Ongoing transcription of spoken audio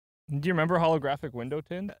Do you remember holographic window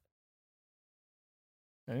tint?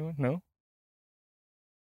 Anyone? No?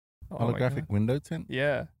 Oh my Holographic God. window tint?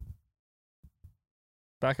 Yeah.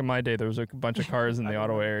 Back in my day, there was a bunch of cars in the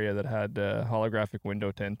Ottawa area that had holographic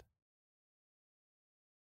window tint.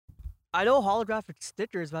 I know holographic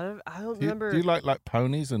stickers, but I don't remember. Do you like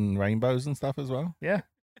ponies and rainbows and stuff as well? Yeah.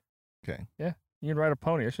 Okay. Yeah. You can ride a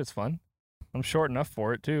pony. That shit's fun. I'm short enough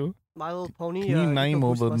for it, too. My Little Pony. Can you name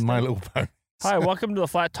all the Mustang. My Little Ponies? Hi, welcome to the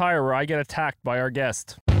Flat Tire, where I get attacked by our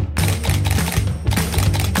guest.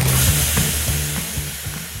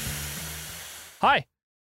 Hi.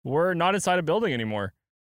 We're not inside a building anymore.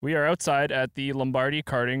 We are outside at the Lombardi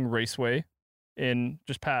Karting Raceway in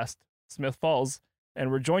just past Smith Falls,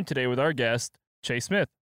 and we're joined today with our guest, Chase Smith.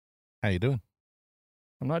 How you doing?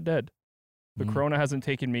 I'm not dead. The corona hasn't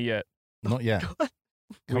taken me yet. Not yet.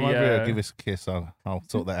 Come We, over here, give us a kiss. I'll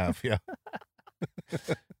sort that out for you.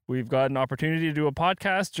 We've got an opportunity to do a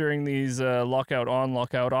podcast during these lockout on,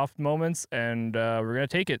 lockout off moments, and we're going to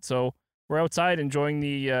take it. So we're outside enjoying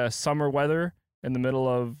the summer weather in the middle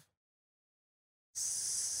of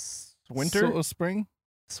winter? Sort of spring?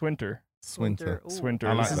 Swinter. Swinter. Ooh. Swinter.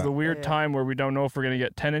 I like This is that. the weird Yeah. time where we don't know if we're going to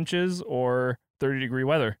get 10 inches or 30-degree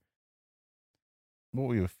weather. What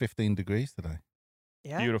were you, 15 degrees today?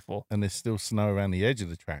 Yeah. Beautiful. And there's still snow around the edge of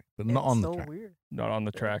the track, but not It's on so the track. weird. Not on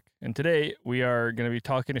the Yeah. track. And today we are going to be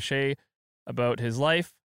talking to Shay about his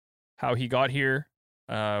life, how he got here,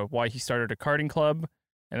 why he started a karting club,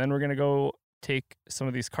 and then we're going to go take some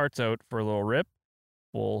of these karts out for a little rip.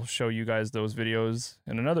 We'll show you guys those videos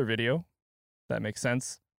in another video. If that makes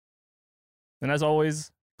sense. And as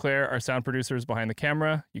always, Claire, our sound producer, is behind the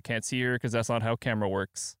camera. You can't see her because that's not how camera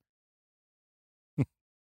works.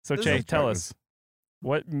 So, This Shay, is tell pointless. us,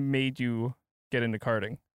 what made you get into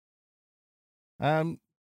karting?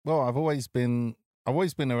 Well, I've always been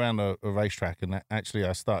around a racetrack, and actually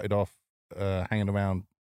I started off hanging around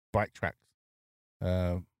bike tracks.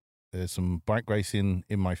 There's some bike racing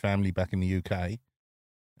in my family back in the UK,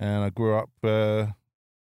 and I grew up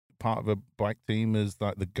part of a bike team as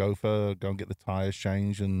like the gopher, go and get the tires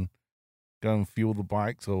changed and go and fuel the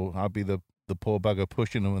bikes, or I'd be the poor bugger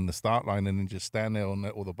pushing them in the start line and then just stand there and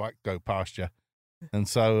let all the bikes go past you. And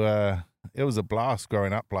so it was a blast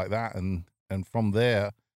growing up like that, and from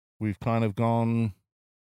there we've kind of gone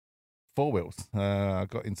four wheels. I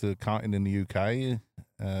got into karting in the UK.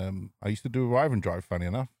 I used to do arrive and drive, funny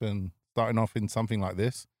enough, and starting off in something like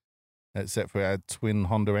this, except for it had twin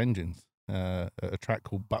Honda engines at a track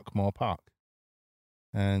called Buckmore Park.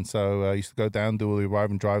 And so I used to go down, do all the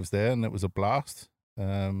arrive and drives there, and it was a blast.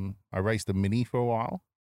 I raced a Mini for a while,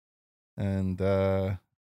 and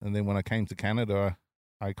then when I came to Canada,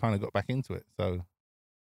 I kind of got back into it. So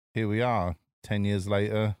here we are, 10 years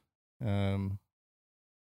later, living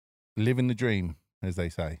the dream, as they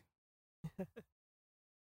say.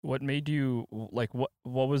 What made you like? What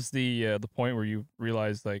was the point where you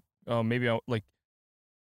realized like, oh, maybe I'll like?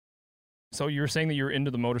 So you were saying that you were into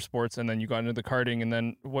the motorsports, and then you got into the karting, and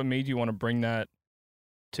then what made you want to bring that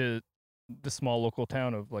to the small local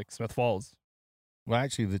town of like Smith Falls? Well,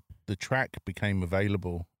 actually, the track became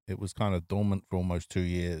available. It was kind of dormant for almost 2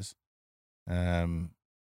 years. And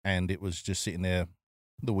it was just sitting there.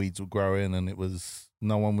 The weeds were growing, and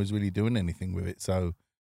no one was really doing anything with it. So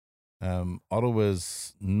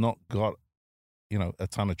Ottawa's not got, a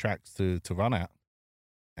ton of tracks to run at.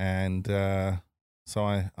 And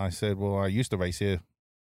so I said, well, I used to race here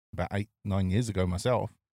about 8-9 years ago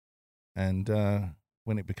myself. And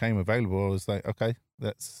when it became available, I was like, okay,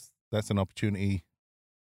 that's an opportunity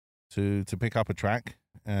to pick up a track,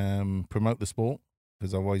 promote the sport,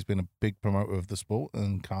 because I've always been a big promoter of the sport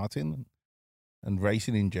and karting and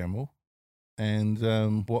racing in general.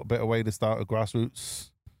 And what better way to start a grassroots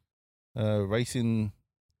racing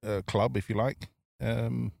club, if you like,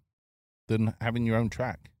 than having your own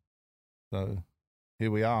track. So here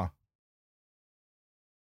we are.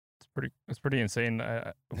 It's pretty insane.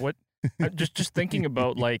 Just thinking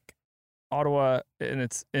about like Ottawa and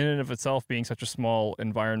it's in and of itself being such a small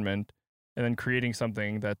environment, and then creating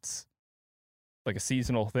something that's like a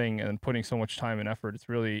seasonal thing, and then putting so much time and effort.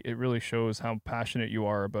 It really shows how passionate you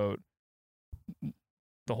are about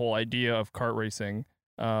the whole idea of kart racing.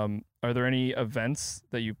 Are there any events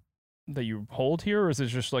that you hold here, or is it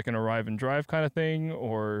just like an arrive and drive kind of thing?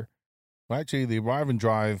 Or Well, actually, the arrive and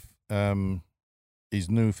drive is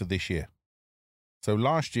new for this year. So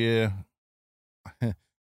last year,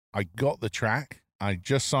 I got the track. I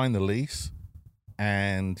just signed the lease,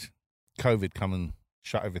 and COVID come and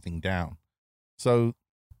shut everything down. So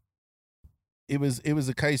it was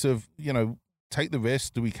a case of, take the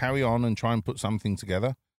risk. Do we carry on and try and put something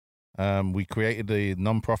together? We created a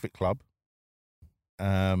non-profit club,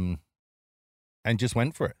 and just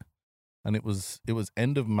went for it. And it was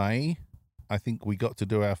end of May. I think we got to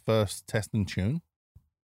do our first test and tune,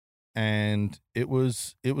 and it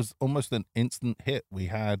was almost an instant hit. We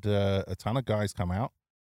had a ton of guys come out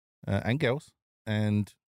and girls,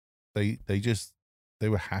 and they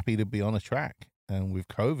were happy to be on a track. And with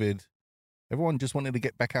COVID, everyone just wanted to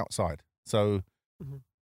get back outside. So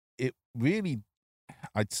it really,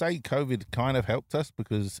 I'd say COVID kind of helped us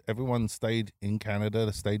because everyone stayed in Canada,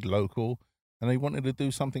 they stayed local, and they wanted to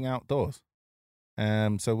do something outdoors.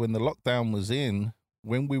 So when the lockdown was in,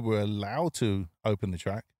 when we were allowed to open the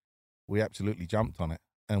track, we absolutely jumped on it,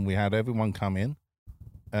 and we had everyone come in.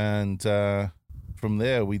 And from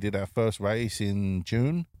there, we did our first race in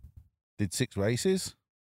June, did 6 races,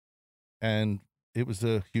 and it was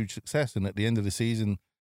a huge success. And at the end of the season,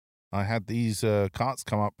 I had these karts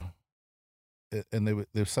come up, and they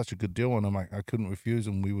were such a good deal on them. I couldn't refuse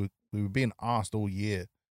them. We were being asked all year,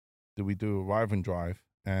 do we do a arrive and drive?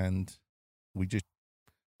 And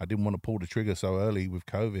I didn't want to pull the trigger so early with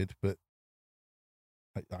COVID, but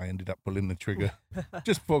I ended up pulling the trigger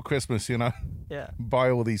just before Christmas, Yeah. buy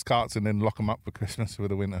all these karts and then lock them up for Christmas for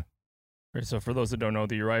the winter. Right, so for those that don't know,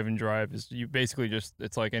 the arrive and drive is you basically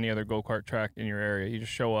it's like any other go-kart track in your area. You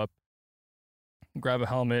just show up, grab a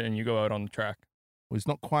helmet, and you go out on the track. Well, it's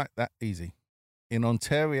not quite that easy. In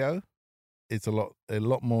Ontario, it's a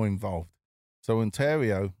lot more involved. So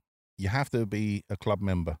Ontario, you have to be a club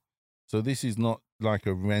member. So this is not like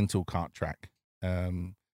a rental kart track.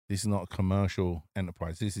 This is not a commercial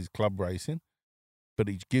enterprise. This is club racing, but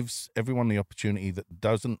it gives everyone the opportunity that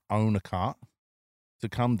doesn't own a kart to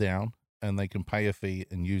come down, and they can pay a fee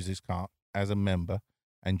and use this kart as a member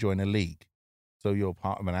and join a league. So you're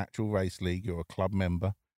part of an actual race league. You're a club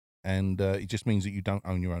member, and it just means that you don't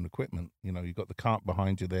own your own equipment. You've got the kart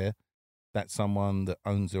behind you there. That's someone that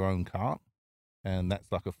owns their own kart, and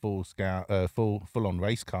that's like a full-on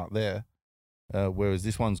race kart there. Whereas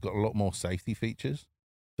this one's got a lot more safety features.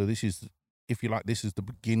 So this is, if you like, this is the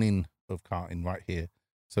beginning of karting right here.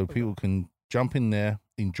 So people can jump in there,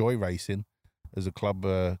 enjoy racing as a club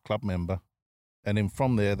member, and then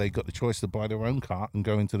from there they got the choice to buy their own kart and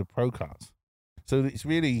go into the pro karts. So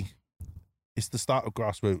it's the start of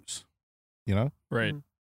grassroots, Right.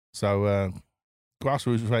 So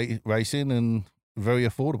grassroots racing and very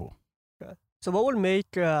affordable. Okay. So what would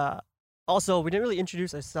make also, we didn't really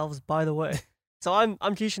introduce ourselves, by the way. So I'm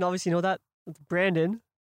Keishan, obviously you know that. It's Brandon.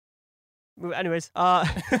 Anyways,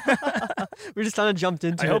 we just kind of jumped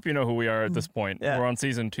into I it. hope you know who we are at this point. Yeah. We're on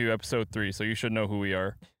season 2, episode 3, so you should know who we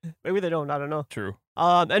are. Maybe they don't. I don't know. True.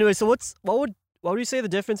 Anyway, so what would you say the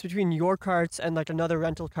difference between your karts and like another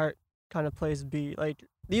rental kart kind of place be? Like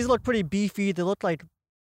these look pretty beefy. They look like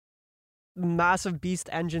massive beast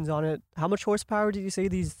engines on it. How much horsepower did you say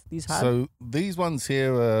these have? So these ones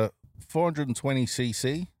here are 420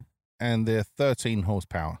 cc, and they're 13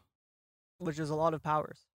 horsepower. Which is a lot of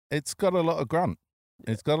powers. It's got a lot of grunt.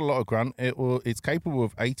 It's capable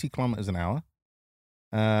of 80 kilometers an hour.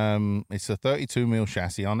 It's a 32 mil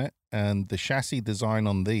chassis on it, and the chassis design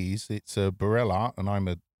on these, it's a Burrell Art, and I'm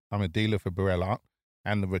a dealer for Burrell Art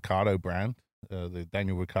and the Ricardo brand, the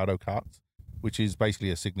Daniel Ricciardo karts, which is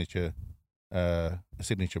basically a signature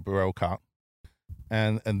Burrell kart.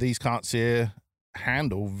 And these karts here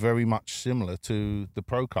handle very much similar to the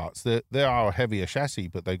pro karts. They are a heavier chassis,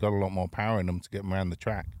 but they got a lot more power in them to get them around the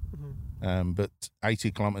track. But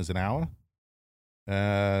 80 kilometers an hour,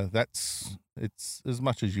 it's as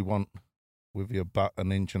much as you want with your butt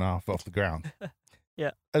an inch and a half off the ground.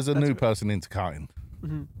 Yeah. As a new person into karting.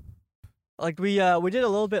 Like we did a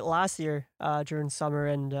little bit last year during summer,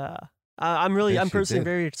 and I'm personally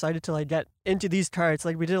very excited to like get into these karts.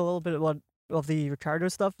 Like we did a little bit of the Ricardo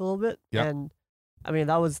stuff a little bit, and I mean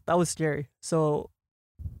that was scary. So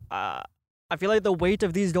I feel like the weight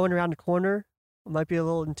of these going around the corner might be a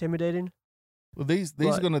little intimidating. Well, these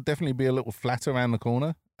are going to definitely be a little flat around the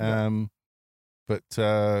corner. But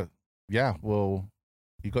well,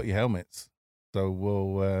 you got your helmets, so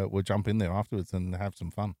we'll jump in there afterwards and have some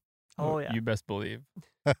fun. Oh yeah, You best believe.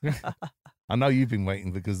 I know you've been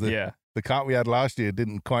waiting because the kart we had last year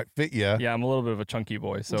didn't quite fit you. Yeah, I'm a little bit of a chunky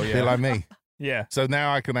boy, so yeah. Feel like me. Yeah. So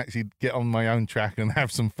now I can actually get on my own track and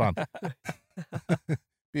have some fun.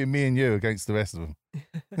 Be me and you against the rest of them.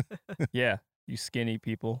 Yeah, you skinny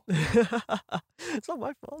people. It's not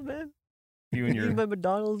my fault, man. You and your Eating my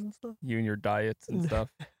McDonald's and stuff. You and your diets and stuff.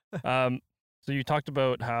 So you talked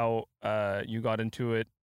about how you got into it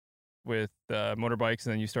with motorbikes,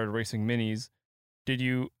 and then you started racing minis. Did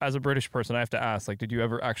you, as a British person, I have to ask, like, did you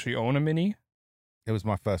ever actually own a mini? It was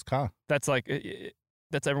my first car. That's like,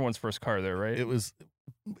 that's everyone's first car there, right? It was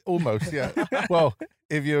almost, yeah. Well,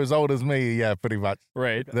 if you're as old as me, yeah, pretty much.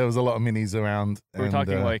 Right. There was a lot of minis around. We're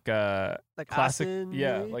talking like classic, Aston,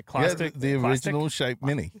 yeah, maybe? like classic, the original shape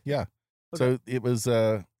mini, yeah. Okay. So it was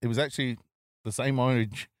actually the same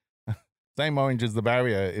orange, same orange as the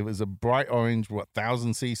Barrier. It was a bright orange,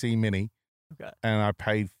 1,000cc mini, and I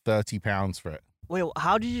paid £30 for it. Wait,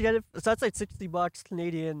 how did you get it? So that's like $60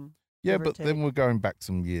 Canadian. Yeah, but then we're going back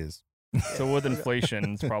some years. So with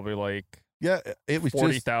inflation, it's probably like it was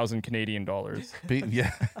 40,000 Canadian dollars.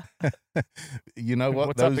 Yeah, you know what?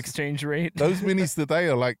 What's up exchange rate? Those minis today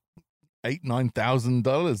are like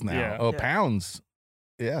 $8,000-9,000 now, or pounds.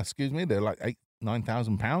 Yeah, excuse me, they're like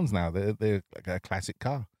 £9,000 now. They're like a classic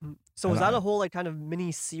car. So was that a whole like kind of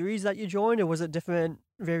mini series that you joined, or was it different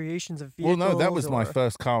variations of vehicles? Well, no, that was my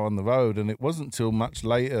first car on the road, and it wasn't till much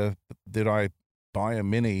later did I buy a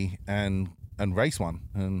mini and race one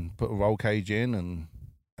and put a roll cage in,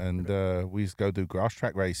 and we used to go do grass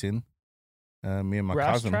track racing. Me and my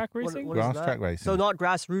cousin. Grass track racing? What grass track racing. So not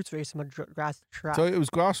grassroots racing, but grass track. So it was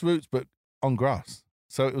grassroots, but on grass.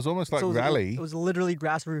 So it was almost like rally. It was literally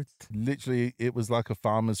grassroots. Literally, it was like a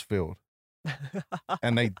farmer's field.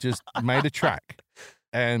 And they just made a track.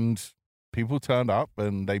 And people turned up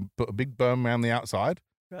and they put a big berm around the outside.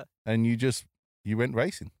 Yeah. And you went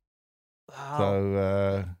racing. Wow.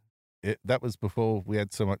 So that was before we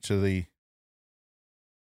had so much of the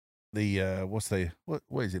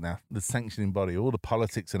what is it now? The sanctioning body, all the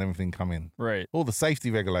politics and everything come in. Right. All the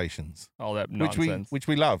safety regulations. All that nonsense. Which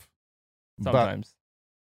we love. Sometimes.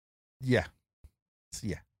 Yeah.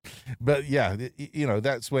 But yeah, you know,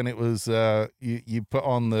 that's when it was, you put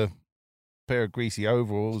on the pair of greasy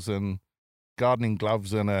overalls and gardening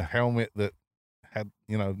gloves and a helmet that had,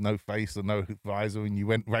 you know, no face or no visor, and you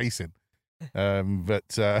went racing.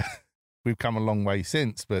 But we've come a long way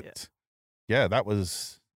since. But yeah,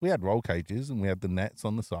 we had roll cages and we had the nets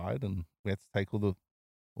on the side, and we had to take all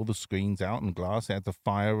the screens out and glass. They had to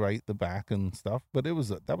fire rate the back and stuff. But that was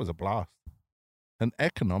a blast. And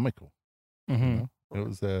economical. Mm-hmm. You know? It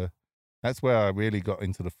was that's where I really got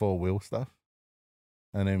into the 4-wheel stuff,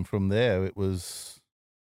 and then from there it was,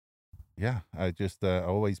 I just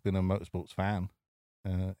always been a motorsports fan.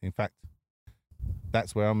 In fact,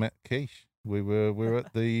 that's where I met Keish. We were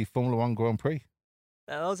at the Formula One Grand Prix.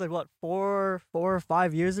 That was like what 4 or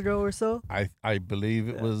 5 years ago or so. I believe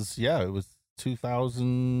it was it was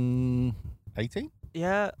 2018.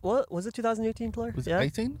 Yeah, what was it? 2018, Claire? Was it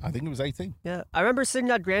 18? I think it was 18. Yeah, I remember sitting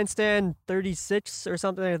at grandstand 36 or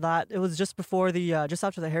something like that. It was just before just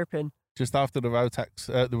after the hairpin. Just after the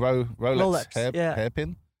Rolex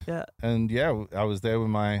hairpin. Yeah. And I was there with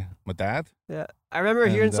my dad. Yeah, I remember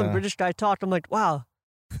hearing some British guy talk. I'm like, wow,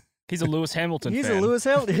 he's a Lewis Hamilton. He's fan. a Lewis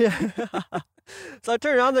Hamilton. Yeah. So I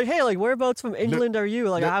turned around, like, hey, like, whereabouts from England are you?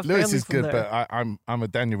 Like, I have Lewis family is from good, there. but I'm a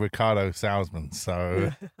Daniel Ricciardo salesman,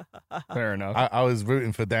 so Fair enough. I was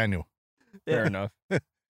rooting for Daniel. Fair enough.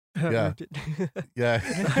 Yeah. Yeah.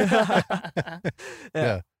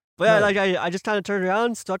 But yeah, like I just kind of turned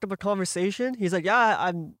around, struck up a conversation. He's like,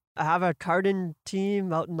 yeah, I have a karting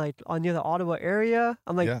team out in like near the Ottawa area.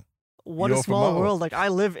 I'm like, what You're a small from world. Like I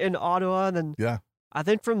live in Ottawa, and then I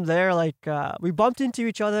think from there, like we bumped into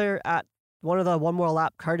each other at one of the One More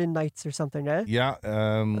Lap karting nights or something, eh? Yeah.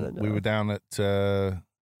 We were down at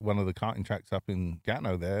one of the karting tracks up in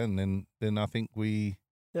Gatineau there, and then I think we.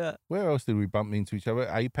 Yeah. Where else did we bump into each other?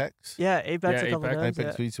 Apex. Yeah, Apex.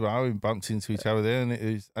 Apex we bumped into each other there, and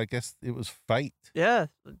it was, I guess it was fate. Yeah,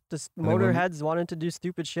 just motorheads wanting to do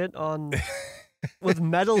stupid shit on with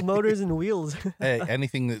metal motors and wheels. Hey,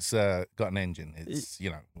 anything that's got an engine, it's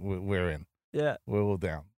we're in. Yeah, we're all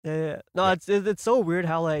down. Yeah. No, it's so weird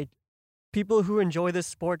how like people who enjoy this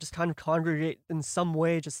sport just kind of congregate in some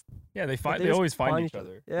way. Just they always find each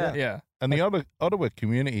other. Yeah. And the Ottawa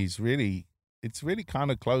community is really. It's really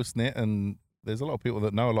kind of close knit, and there's a lot of people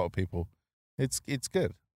that know a lot of people. It's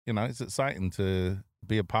good, It's exciting to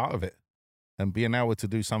be a part of it, and being able to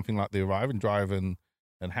do something like the Arrive and Drive, and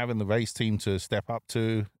having the race team to step up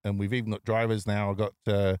to. And we've even got drivers now. I got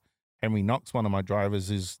Henry Knox, one of my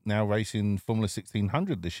drivers, is now racing Formula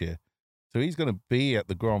 1600 this year, so he's going to be at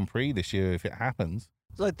the Grand Prix this year if it happens.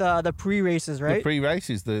 It's like the pre-races, right? The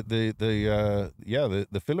pre-races, the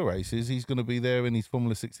filler races. He's going to be there in his Formula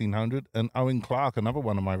 1600. And Owen Clark, another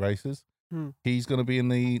one of my racers, he's going to be in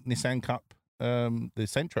the Nissan Cup, the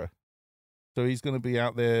Sentra. So he's going to be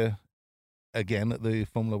out there again at the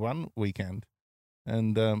Formula One weekend.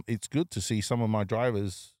 And it's good to see some of my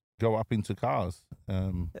drivers go up into cars.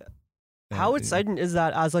 How exciting is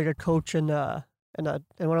that as like a coach and one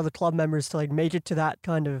of the club members to like make it to that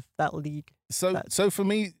kind of that league? So for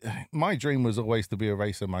me, my dream was always to be a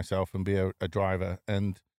racer myself and be a driver.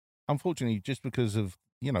 And unfortunately, just because of,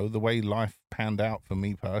 the way life panned out for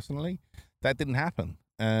me personally, that didn't happen.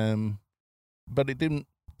 But it didn't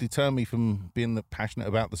deter me from being passionate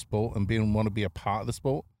about the sport and want to be a part of the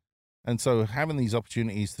sport. And so having these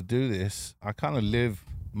opportunities to do this, I kind of live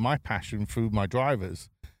my passion through my drivers.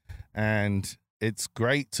 And it's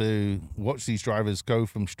great to watch these drivers go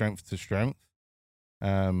from strength to strength.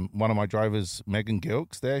 One of my drivers, Megan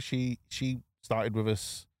Gilks, she started with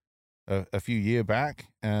us a few years back,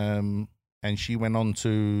 and she went on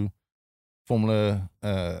to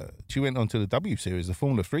she went on to the W Series, the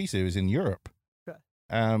Formula 3 Series in Europe. Okay.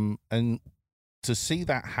 And to see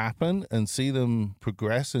that happen and see them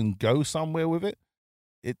progress and go somewhere with it,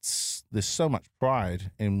 there's so much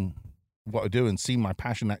pride in what I do, and see my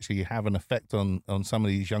passion actually have an effect on some of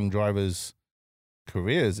these young drivers'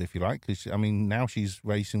 careers, if you like. Because now she's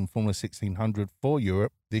racing Formula 1600 for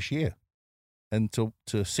Europe this year, and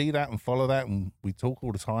to see that and follow that, and we talk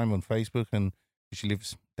all the time on Facebook, and she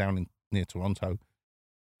lives down near Toronto,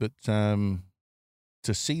 but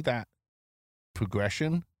to see that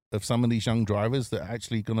progression of some of these young drivers that are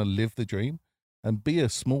actually going to live the dream and be a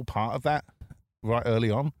small part of that right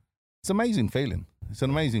early on, it's an amazing feeling. It's an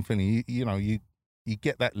amazing feeling. You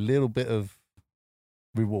get that little bit of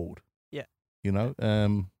reward. Yeah. Not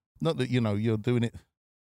that you're doing it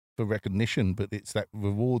for recognition, but it's that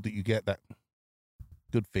reward that you get, that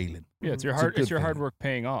good feeling. Yeah, it's your hard work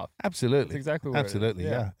paying off. Absolutely. That's exactly what Absolutely, it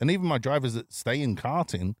is. Yeah. And even my drivers that stay in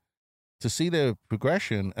karting, to see their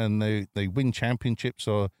progression and they win championships,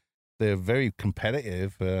 or they're very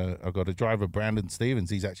competitive. I've got a driver, Brandon Stevens.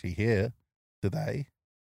 He's actually here today.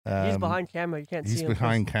 He's behind camera. You can't see him. He's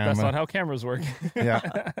behind camera. That's not how cameras work.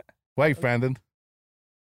 Yeah. Wave, Brandon.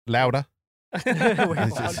 Louder.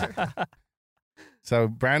 So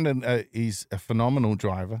Brandon, he's a phenomenal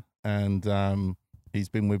driver, and he's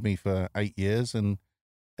been with me for 8 years, and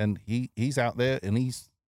he's out there, and he's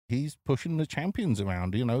pushing the champions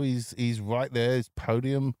around. He's right there, he's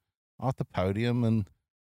podium after podium, and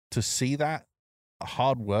to see that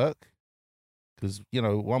hard work, because at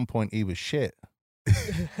one point he was shit.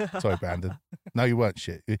 Sorry, Brandon. No, you weren't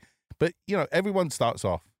shit. But everyone starts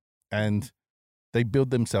off and they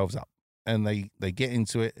build themselves up, and they get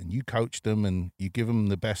into it, and you coach them and you give them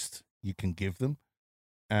the best you can give them.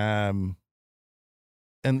 And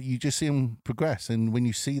you just see them progress. And when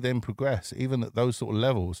you see them progress, even at those sort of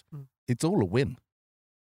levels, it's all a win.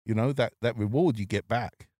 That reward you get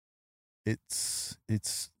back. It's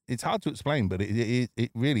hard to explain, but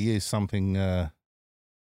it really is something,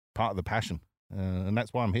 part of the passion. And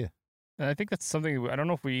that's why I'm here. And I think that's something, I don't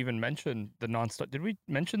know if we even mentioned the non-stop. Did we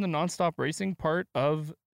mention the non-stop racing part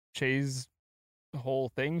of Shay's whole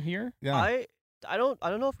thing here? Yeah. I don't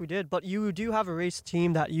know if we did, but you do have a race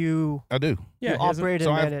team that you I do. You operate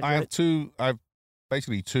and manage. I have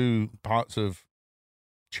basically two parts of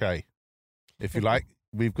Che, if you like.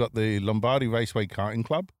 We've got the Lombardy Raceway Karting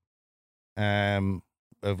Club,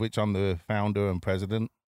 of which I'm the founder and president,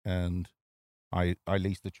 and I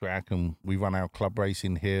lease the track, and we run our club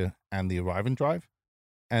racing here and the Arrive and Drive.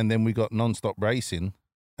 And then we got Non-Stop Racing,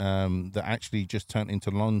 that actually just turned into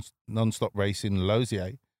Non-Stop Racing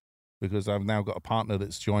Lausier, because I've now got a partner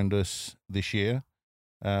that's joined us this year,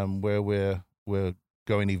 where we're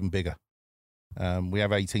going even bigger. We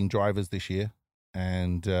have 18 drivers this year,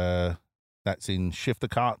 and that's in shifter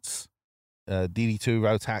karts, DD2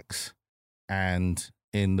 Rotax, and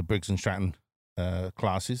in the Briggs and Stratton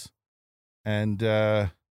classes. And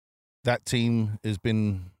that team has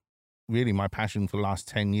been really my passion for the last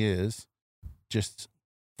 10 years, just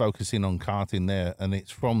focusing on karting there. And it's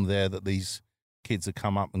from there that these kids have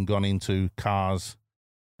come up and gone into cars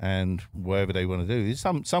and wherever they want to do.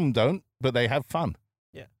 Some don't, but they have fun.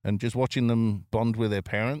 Yeah. And just watching them bond with their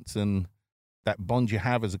parents, and that bond you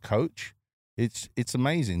have as a coach, it's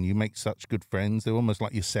amazing. You make such good friends. They're almost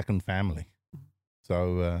like your second family.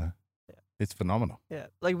 So it's phenomenal. Yeah,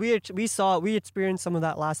 like we experienced some of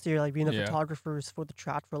that last year, like being the photographers for the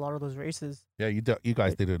track for a lot of those races. Yeah, you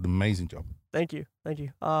guys did an amazing job. Thank you.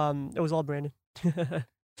 It was all Brandon.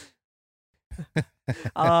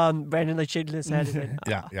 Brandon like shaking his head.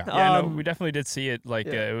 And, no, we definitely did see it. Like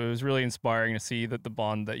it was really inspiring to see that the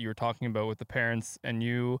bond that you were talking about with the parents and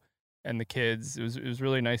you and the kids. It was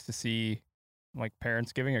really nice to see like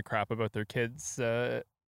parents giving a crap about their kids'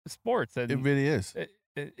 sports. And it really is.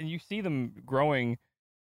 And you see them growing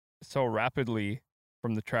so rapidly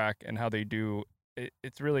from the track and how they do.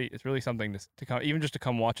 It's really something to come, even just to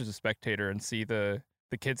come watch as a spectator and see the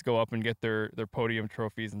kids go up and get their podium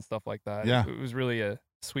trophies and stuff like that. Yeah. It was really a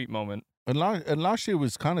sweet moment. And last year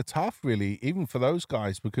was kind of tough, really, even for those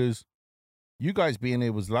guys, because you guys being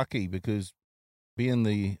here was lucky, because being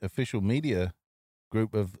the official media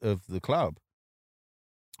group of the club,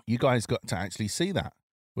 you guys got to actually see that.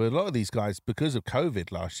 Where a lot of these guys, because of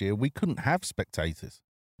COVID last year, we couldn't have spectators.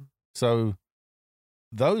 So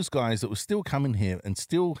those guys that were still coming here and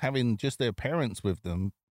still having just their parents with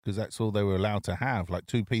them, because that's all they were allowed to have, like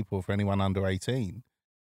 2 people for anyone under 18,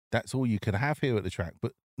 that's all you could have here at the track.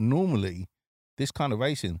 But normally, this kind of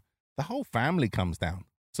racing, the whole family comes down.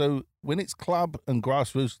 So when it's club and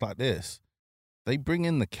grassroots like this, they bring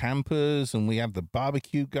in the campers, and we have the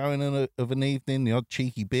barbecue going of an evening, the odd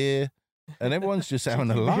cheeky beer, and everyone's just having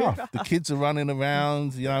a laugh. The kids are running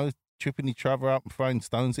around, tripping each other up and throwing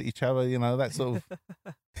stones at each other, that sort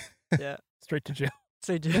of yeah, straight to jail.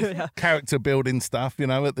 Yeah. Character building stuff,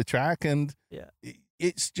 at the track. And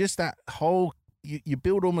it's just that whole, you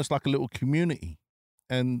build almost like a little community,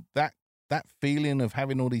 and that feeling of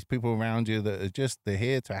having all these people around you that are they're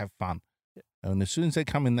here to have fun. Yeah. And as soon as they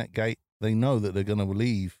come in that gate, they know that they're going to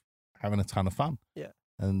leave having a ton of fun. Yeah.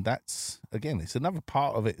 And that's, again, it's another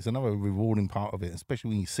part of it. It's another rewarding part of it, especially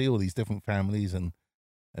when you see all these different families and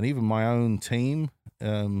even my own team.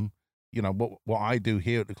 What I do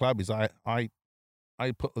here at the club is I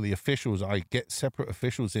put the officials, I get separate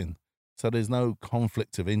officials in, so there's no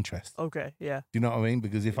conflict of interest. Okay, yeah. Do you know what I mean?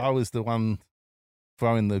 Because if I was the one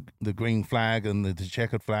throwing the green flag and the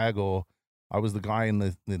checkered flag, or I was the guy in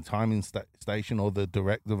the timing station or the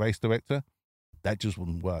race director, that just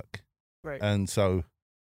wouldn't work. Right. And so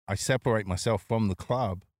I separate myself from the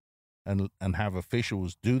club and have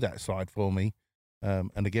officials do that side for me.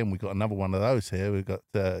 And again, we've got another one of those here. We've got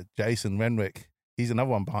Jason Renwick. He's another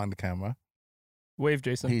one behind the camera. Wave,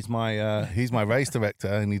 Jason. He's my race director,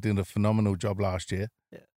 and he did a phenomenal job last year.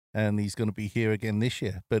 Yeah. And he's going to be here again this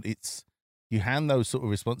year. But you hand those sort of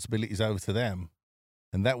responsibilities over to them,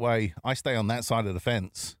 and that way I stay on that side of the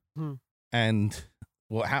fence. And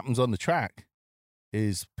what happens on the track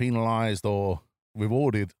is penalized or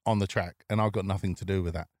rewarded on the track, and I've got nothing to do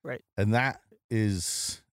with that. Right. And that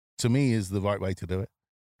is, to me, is the right way to do it.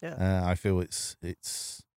 Yeah. I feel it's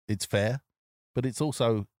fair, but it's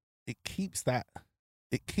also, it keeps that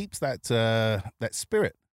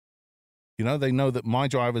spirit. They know that my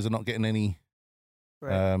drivers are not getting any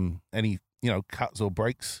cuts or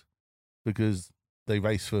breaks because they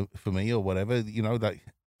race for me or whatever.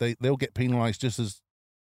 They'll get penalized just as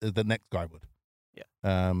the next guy would.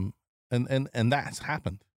 Yeah. And that's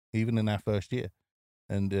happened even in our first year,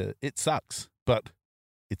 and it sucks, but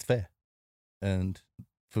it's fair. And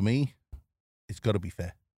for me, it's got to be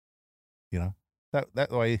fair.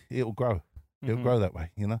 That way it'll grow. It'll grow that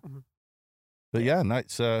way. Mm-hmm. But yeah, no,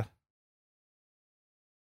 it's a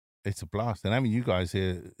blast, and having you guys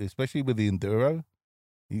here, especially with the enduro.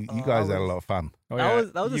 You guys had a lot of fun. Oh, yeah.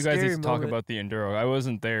 That was you a guys scary need to talk moment. about the enduro. I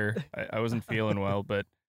wasn't there. I wasn't feeling well, but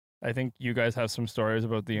I think you guys have some stories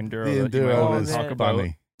about the enduro. The that you might enduro want was to talk about.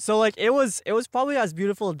 funny So like it was probably as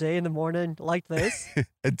beautiful a day in the morning like this.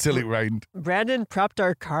 until it rained. Brandon prepped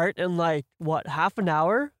our cart in half an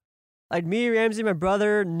hour. Like me, Ramsey, my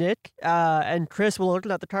brother, Nick, and Chris were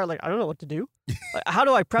looking at the cart like, I don't know what to do. Like, how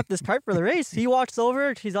do I prep this cart for the race? He walks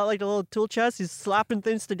over, he's got like a little tool chest, he's slapping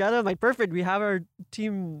things together. I'm like, perfect, we have our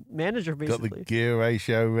team manager basically. Got the gear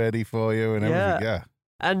ratio ready for you and everything. Yeah.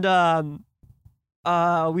 And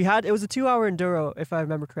it was a 2-hour enduro, if I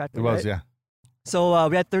remember correctly. It was, right? yeah. So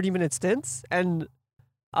we had 30-minute stints, and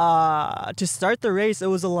to start the race, it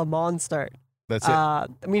was a Le Mans start. That's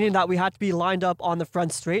it. Meaning that we had to be lined up on the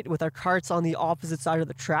front straight with our carts on the opposite side of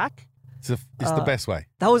the track. It's the best way.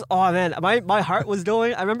 That was, oh man, my heart was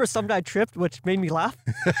going. I remember some guy tripped, which made me laugh.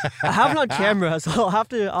 I have it on camera, so I'll have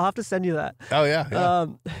to send you that. Oh yeah.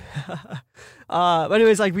 But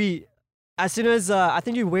anyways, as soon as I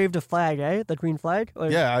think you waved a flag, the green flag.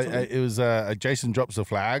 It was Jason drops the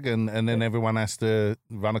flag, and then everyone has to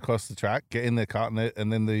run across the track, get in their cart,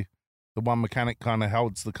 and then the one mechanic kind of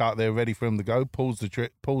holds the cart there ready for him to go, pulls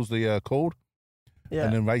the cord,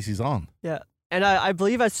 and then races on. Yeah, and I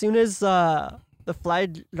believe as soon as the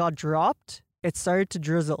flag got dropped, it started to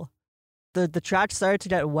drizzle. The track started to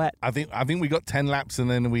get wet. I think we got 10 laps, and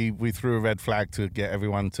then we threw a red flag to get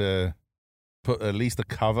everyone to put at least a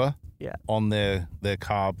cover on their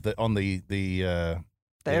carb, on the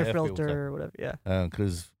air filter or whatever. Yeah,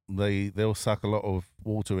 because they'll suck a lot of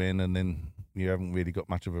water in, and then you haven't really got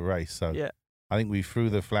much of a race. So I think we threw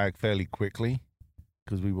the flag fairly quickly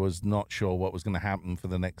because we was not sure what was going to happen for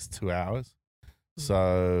the next 2 hours.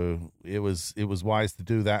 So it was wise to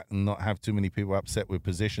do that and not have too many people upset with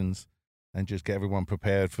positions, and just get everyone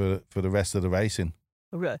prepared for the rest of the racing.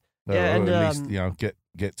 Okay. Yeah, or and at least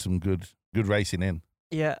get some good racing in.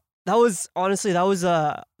 Yeah, that was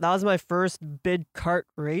my first big kart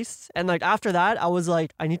race, and like after that, I was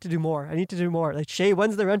like, I need to do more. I need to do more. Like Shay,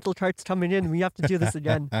 when's the rental karts coming in? We have to do this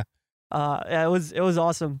again. Yeah, it was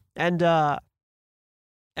awesome, and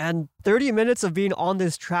 30 minutes of being on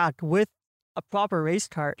this track with a proper race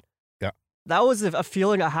kart. Yeah, that was a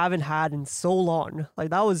feeling I haven't had in so long.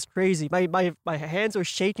 Like that was crazy. My hands were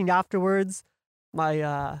shaking afterwards.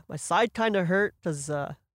 My side kind of hurt because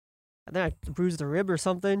I think I bruised a rib or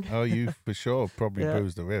something. Oh, you for sure probably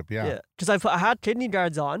bruised the rib. Yeah. Because I had kidney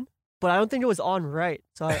guards on, but I don't think it was on right.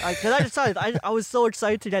 So I decided I was so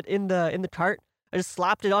excited to get in the cart. I just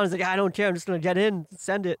slapped it on. I was like, I don't care. I'm just gonna get in,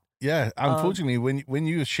 send it. Yeah. Unfortunately, when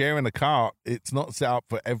you're sharing a cart, it's not set up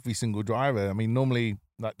for every single driver. I mean, normally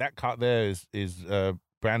like that cart there is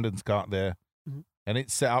Brandon's cart there, and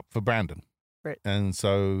it's set up for Brandon. Right. And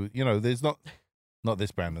so there's not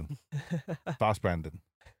this Brandon, fast Brandon.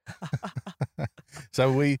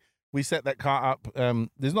 So we set that cart up.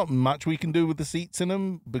 There's not much we can do with the seats in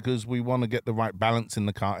them because we want to get the right balance in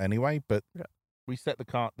the cart anyway. But we set the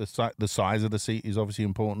cart. The size of the seat is obviously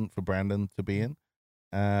important for Brandon to be in.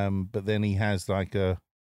 But then he has like a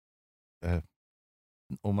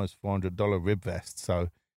almost $400 rib vest, so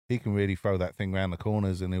he can really throw that thing around the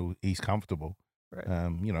corners and he's comfortable. Right.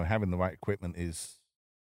 Having the right equipment is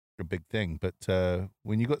a big thing. But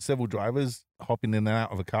when you've got several drivers hopping in and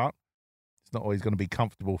out of a cart, it's not always going to be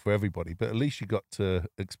comfortable for everybody. But at least you got to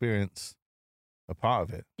experience a part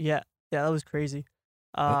of it. Yeah, that was crazy.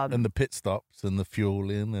 And the pit stops and the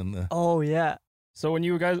fueling and the... Oh yeah. So when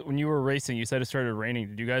you were racing, you said it started raining.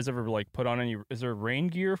 Did you guys ever like put on any? Is there rain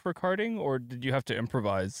gear for karting, or did you have to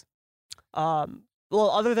improvise? Well,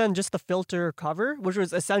 other than just the filter cover, which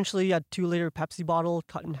was essentially a 2-liter Pepsi bottle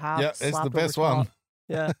cut in half. Yeah, it's the best one.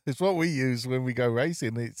 Yeah, it's what we use when we go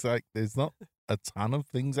racing. It's like there's not a ton of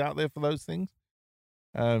things out there for those things.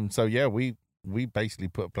 So yeah, we basically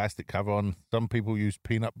put a plastic cover on. Some people use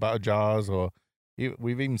peanut butter jars, or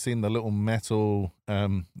we've even seen the little metal,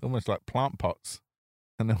 almost like plant pots,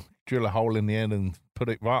 and they'll drill a hole in the end and put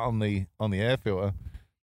it right on the air filter,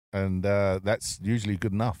 and that's usually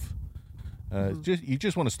good enough. You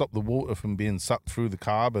just want to stop the water from being sucked through the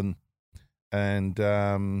carb,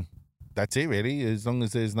 and that's it really. As long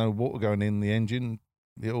as there's no water going in the engine,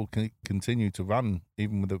 it'll continue to run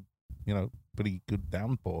even with a pretty good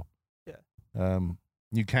downpour. Yeah.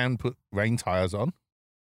 You can put rain tires on.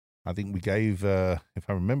 I think we gave, if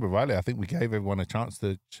I remember rightly, I think we gave everyone a chance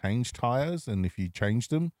to change tires, and if you change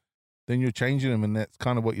them, then you're changing them, and that's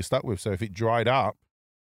kind of what you're stuck with. So if it dried up,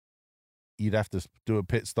 you'd have to do a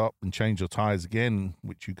pit stop and change your tires again,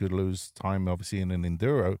 which you could lose time, obviously, in an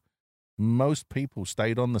enduro. Most people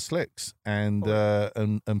stayed on the slicks and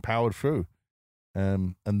powered through.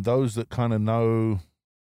 And those that kind of know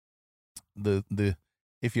the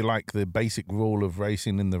if you like the basic rule of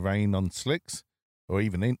racing in the rain on slicks, or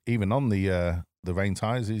even on the rain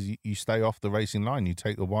tires, is you stay off the racing line. You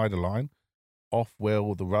take the wider line off where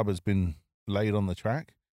all the rubber's been laid on the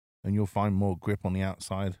track, and you'll find more grip on the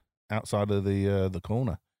outside of the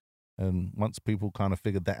corner. And once people kind of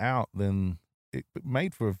figured that out, then it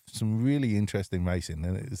made for some really interesting racing,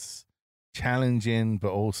 and it's challenging,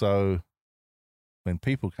 but also when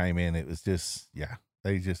people came in, it was just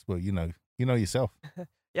they just yourself.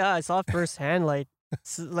 Yeah, I saw it firsthand. Like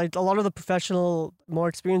a lot of the professional, more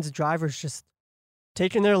experienced drivers just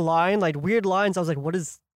taking their line, like weird lines. I was like,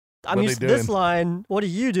 I'm used to this line. What are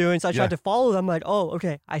you doing? So I tried to follow them. Like, oh,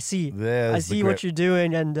 okay, I see. I see what you're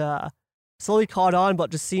doing, and slowly caught on.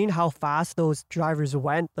 But just seeing how fast those drivers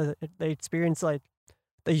went, they experienced, like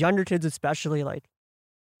the younger kids especially. Like,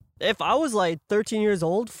 if I was like 13 years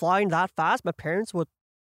old flying that fast, my parents would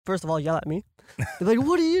first of all yell at me. They're like,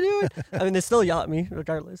 "What are you doing?" I mean, they still yell at me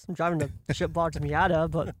regardless. I'm driving the shitbox Miata,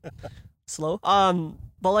 but slow.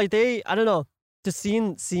 But like I don't know. Just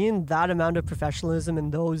seeing that amount of professionalism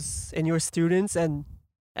in your students and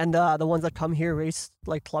the ones that come here race,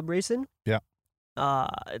 like club racing. Yeah.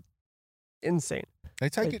 Insane. They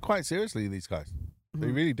take it quite seriously, these guys. They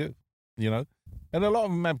really do. And a lot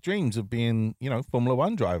of them have dreams of being, Formula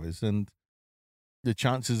One drivers, and the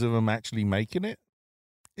chances of them actually making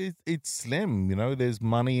it's slim. There's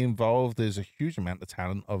money involved. There's a huge amount of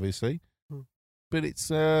talent, obviously, but it's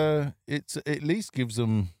at least gives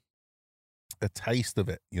them a taste of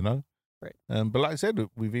it, Right. But like I said,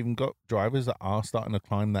 we've even got drivers that are starting to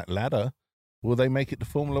climb that ladder. Will they make it to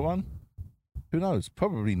Formula One? Who knows?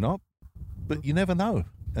 Probably not, but you never know.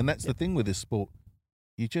 And that's the thing with this sport.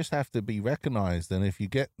 You just have to be recognized. And if you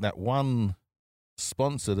get that one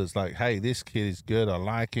sponsor that's like, hey, this kid is good, I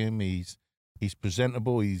like him, he's he's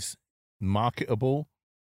presentable, he's marketable.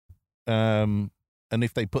 And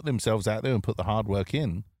if they put themselves out there and put the hard work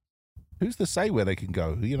in, who's to say where they can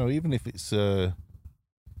go? You know, even if it's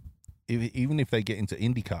even if they get into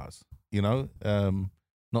Indy cars, you know,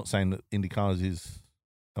 not saying that Indy cars is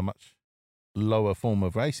a much lower form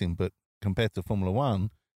of racing, but compared to Formula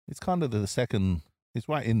One, it's kind of the second. It's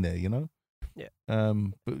right in there, you know. Yeah.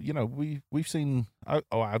 But you know, we've seen. I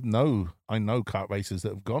know kart racers that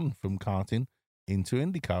have gone from karting into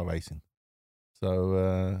IndyCar racing.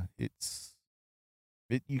 So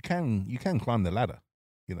you can climb the ladder.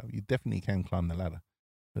 You know, you definitely can climb the ladder.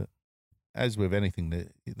 But as with anything,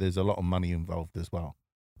 there's a lot of money involved as well.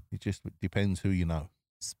 It just depends who you know.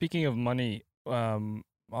 Speaking of money,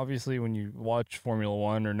 obviously when you watch Formula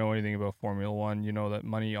One or know anything about Formula One, you know that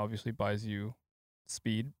money obviously buys you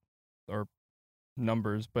speed or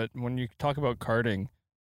numbers. But when you talk about karting,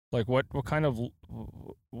 like what kind of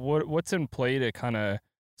what's in play to kind of,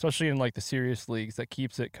 especially in like the serious leagues, that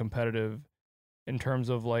keeps it competitive in terms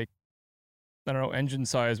of like, I don't know, engine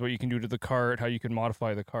size, what you can do to the kart, how you can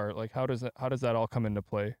modify the kart. Like how does that all come into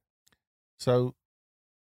play? So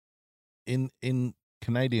in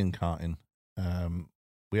Canadian karting,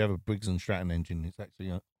 we have a Briggs and Stratton engine. It's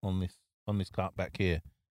actually on this kart back here.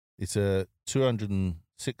 It's a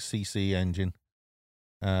 206cc engine,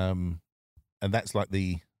 and that's like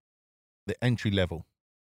the entry level.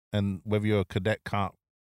 And whether you're a cadet kart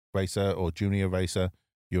racer or junior racer,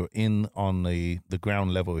 you're in on the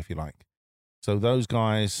ground level, if you like. So those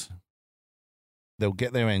guys, they'll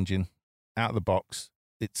get their engine out of the box.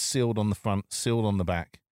 It's sealed on the front, sealed on the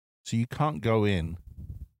back. So you can't go in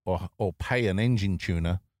or pay an engine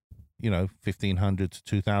tuner, you know, $1,500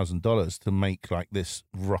 to $2,000 to make like this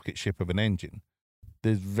rocket ship of an engine.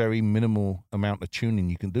 There's very minimal amount of tuning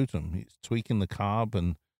you can do to them. It's tweaking the carb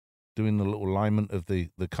and doing the little alignment of the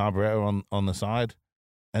carburetor on the side.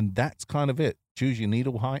 And that's kind of it. Choose your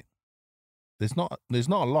needle height. There's not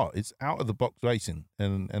a lot. It's out of the box racing,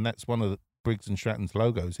 and that's one of the Briggs and Stratton's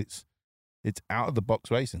logos. It's out of the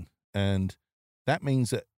box racing, and that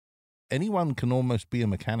means that anyone can almost be a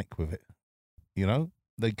mechanic with it. You know,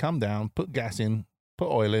 they come down, put gas in, put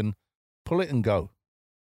oil in, pull it and go,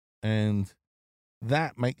 and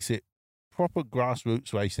that makes it proper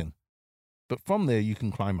grassroots racing. But from there, you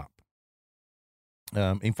can climb up.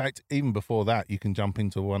 In fact, even before that, you can jump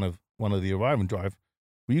into one of the arrive and drive,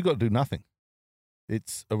 where you got to do nothing.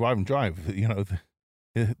 It's arrive and drive. You know,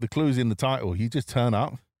 the clue's in the title. You just turn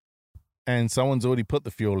up, and someone's already put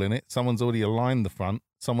the fuel in it. Someone's already aligned the front.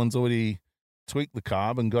 Someone's already tweaked the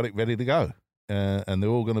carb and got it ready to go. And they're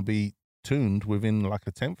all going to be tuned within like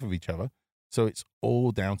a tenth of each other. So it's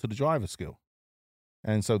all down to the driver skill.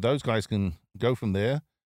 And so those guys can go from there.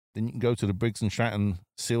 Then you can go to the Briggs and Stratton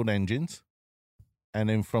sealed engines. And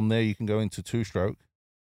then from there, you can go into two-stroke,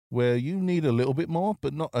 where you need a little bit more,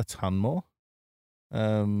 but not a ton more.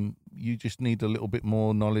 You just need a little bit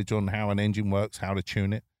more knowledge on how an engine works, how to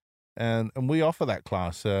tune it. And we offer that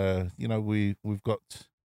class. You know, we've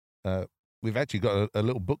actually got a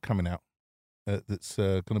little book coming out that's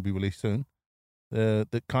going to be released soon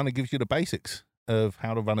that kind of gives you the basics of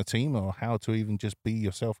how to run a team or how to even just be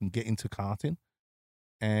yourself and get into karting,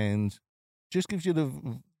 and just gives you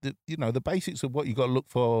the basics of what you got to look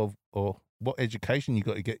for or what education you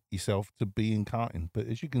got to get yourself to be in karting. But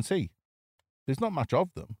as you can see, there's not much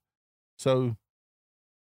of them. So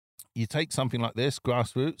you take something like this,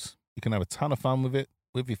 grassroots, you can have a ton of fun with it,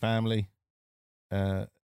 with your family. And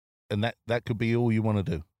that could be all you want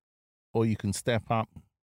to do. Or you can step up.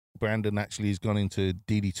 Brandon actually has gone into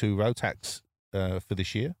DD2 Rotax for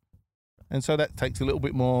this year. And so that takes a little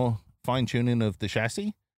bit more fine tuning of the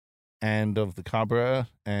chassis and of the carburetor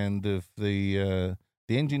and of the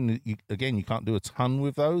engine. You can't do a ton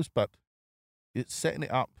with those, but it's setting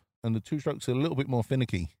it up. And the two-strokes are a little bit more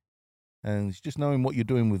finicky. And it's just knowing what you're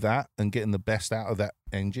doing with that and getting the best out of that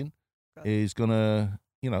engine is going to,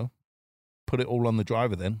 you know, put it all on the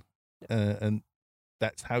driver then. And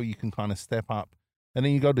that's how you can kind of step up. And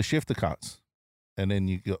then you go to shifter cuts. And then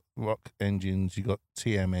you got rock engines, you got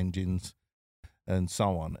TM engines, and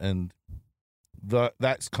so on. And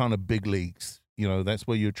that's kind of big leagues. You know, that's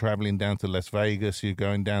where you're traveling down to Las Vegas, you're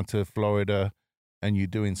going down to Florida, and you're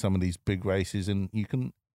doing some of these big races, and you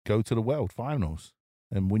can go to the world finals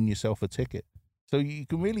and win yourself a ticket. So you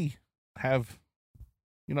can really have,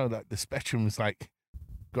 you know, like the spectrum is like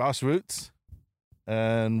grassroots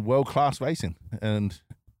and world-class racing. And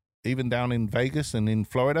even down in Vegas and in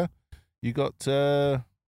Florida, you got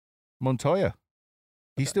Montoya.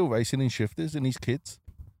 He's still racing in shifters, and his kids,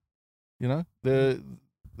 you know, they're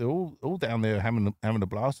all down there having a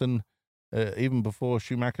blast. And even before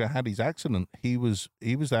Schumacher had his accident, he was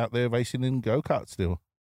out there racing in go-kart still.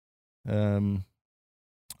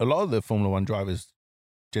 A lot of the Formula One drivers,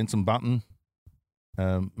 Jenson Button,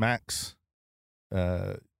 Max,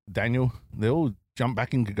 Daniel, they all jump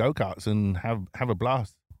back into go-karts and have a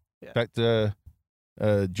blast. Yeah. In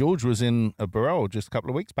fact, George was in a Barrel just a couple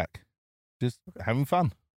of weeks back, just having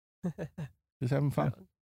fun. Just having fun.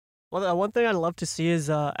 Well, one thing I'd love to see is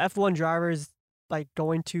F1 drivers like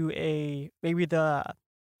going to maybe the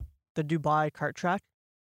Dubai kart track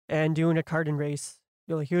and doing a karting race.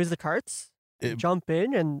 You know, here's the karts, jump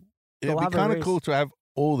in and it'd be kind of cool to have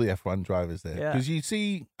all the F1 drivers there, because you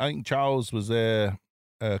see, I think Charles was there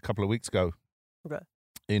a couple of weeks ago. Okay.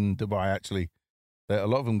 In Dubai, actually, a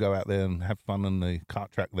lot of them go out there and have fun on the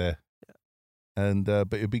kart track there. Yeah. And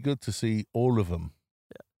but it'd be good to see all of them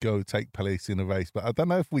go take place in a race. But I don't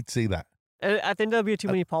know if we'd see that. I think there'll be too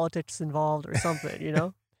many politics involved or something, you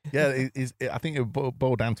know? Yeah, I think it would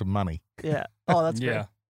boil down to money. Yeah. Oh, that's great.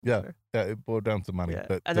 Yeah, it boiled down to money. Yeah.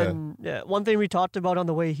 But, and then, one thing we talked about on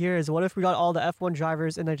the way here is what if we got all the F1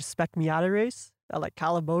 drivers in a spec Miata race at like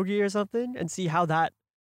Calabogie or something, and see how that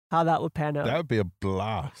would pan out. That would be a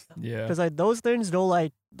blast. Yeah. Because like those things go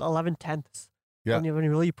like 11/10ths. Yeah. When you're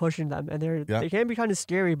really pushing them, and they can be kind of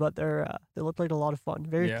scary, but they look like a lot of fun.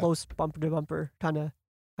 Very close bumper to bumper kind of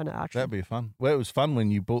action. That'd be fun. Well, it was fun when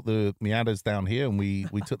you brought the Miatas down here and we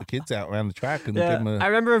took the kids out around the track and gave them I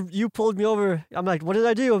remember you pulled me over. I'm like, what did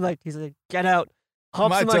I do? He's like, get out.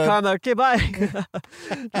 Hops in my car. I'm like, okay, bye.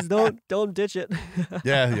 Just don't ditch it.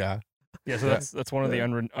 Yeah. Yeah, so that's one of the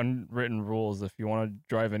unwritten rules. If you want to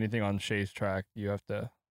drive anything on Shay's track, you have to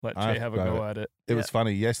let Shay have a go at it. It was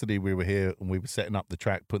funny. Yesterday we were here and we were setting up the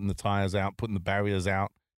track, putting the tires out, putting the barriers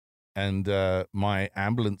out, and my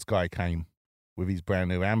ambulance guy came with his brand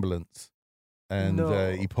new ambulance, and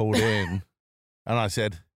he pulled in, and I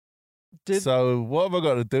said, so what have I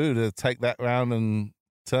got to do to take that round and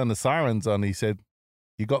turn the sirens on? He said,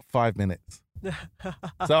 you got 5 minutes.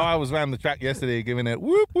 So I was around the track yesterday giving it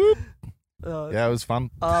whoop, whoop. Yeah, it was fun.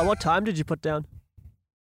 What time did you put down?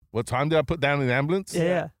 What time did I put down in the ambulance?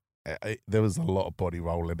 Yeah. There was a lot of body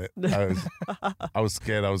roll in it. I was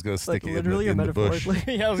scared I was going to stick it in the bush.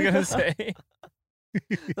 Yeah, I was going to say.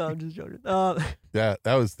 No, I'm just joking. Yeah,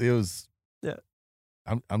 it was. Yeah.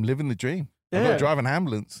 I'm living the dream. Yeah. I'm going to drive an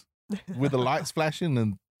ambulance with the lights flashing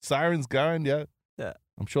and sirens going. Yeah.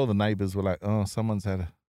 I'm sure the neighbors were like, oh, someone's had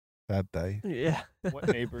a bad day. Yeah. What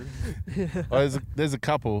neighbors? Oh, there's a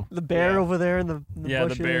couple. The bear over there in the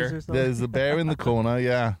bushes the bear. or something. There's a bear in the corner.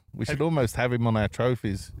 Yeah, we should almost have him on our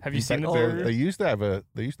trophies. Have you seen the bear? They used to have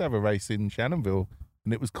a race in Shannonville,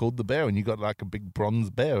 and it was called the Bear, and you got like a big bronze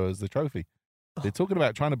bear as the trophy. They're talking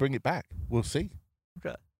about trying to bring it back. We'll see.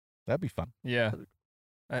 Okay. That'd be fun. Yeah.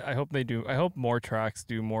 I hope they do. I hope more tracks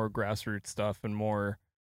do more grassroots stuff and more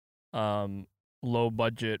low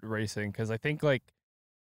budget racing, because I think like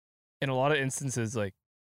in a lot of instances, like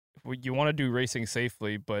you want to do racing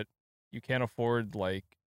safely, but you can't afford like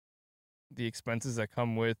the expenses that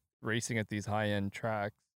come with racing at these high end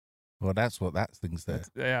tracks. Well, that's things there.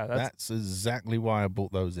 That's exactly why I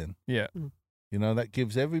brought those in. Yeah. You know, that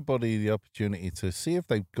gives everybody the opportunity to see if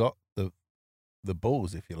they've got the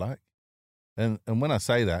balls, if you like. And when I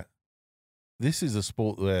say that, this is a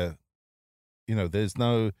sport where, you know, there's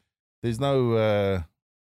no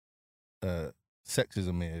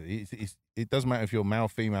sexism here. It doesn't matter if you're male,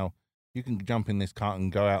 female. You can jump in this cart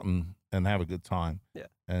and go out and have a good time. Yeah.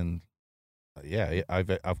 And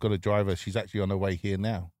I've got a driver. She's actually on her way here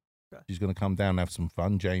now. Okay. She's going to come down and have some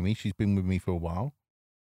fun. Jamie, she's been with me for a while,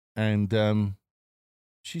 and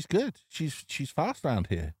she's good. She's fast around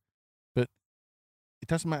here, but it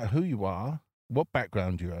doesn't matter who you are, what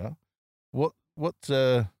background you are, what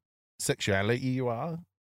sexuality you are.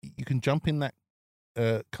 You can jump in that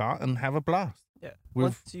cart and have a blast. Yeah,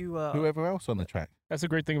 with whoever else on the track. That's the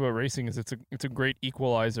great thing about racing is it's a great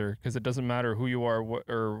equalizer, because it doesn't matter who you are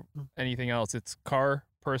or anything else. It's car,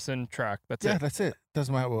 person, track. That's it. Yeah, that's it.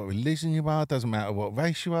 Doesn't matter what religion you are. Doesn't matter what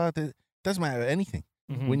race you are. Doesn't matter anything.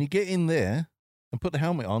 Mm-hmm. When you get in there and put the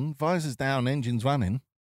helmet on, visors down, engines running,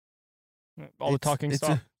 all the talking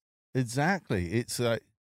stuff. Exactly. It's like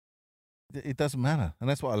it doesn't matter, and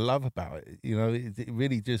that's what I love about it. You know, it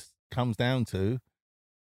really just comes down to,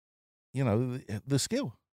 you know, the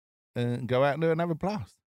skill, and go out there and have a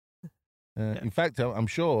blast. In fact, I'm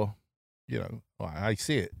sure, you know, I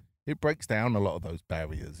see it. It breaks down a lot of those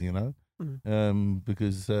barriers, you know,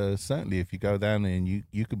 because certainly if you go down there and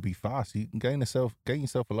you can be fast, you can gain yourself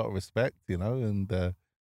a lot of respect, you know, and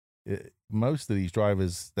most of these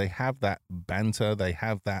drivers, they have that banter, they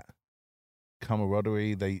have that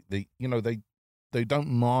camaraderie, they don't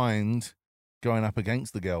mind going up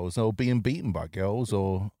against the girls or being beaten by girls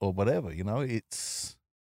or whatever. You know,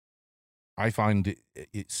 I find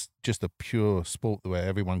it's just a pure sport where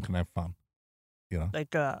everyone can have fun. You know,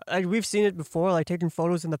 like we've seen it before, like taking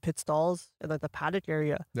photos in the pit stalls and like the paddock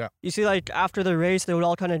area. Yeah, you see, like after the race, they would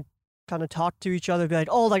all kind of talk to each other, be like,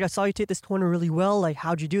 "Oh, like I saw you take this corner really well. Like,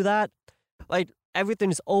 how'd you do that?" Like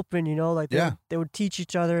everything is open, you know. Like they would teach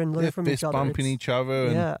each other and learn from each other. Bumping each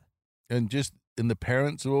other, and and the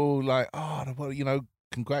parents are all like, "Oh, well, you know,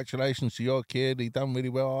 congratulations to your kid. He done really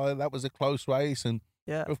well. Oh, that was a close race." And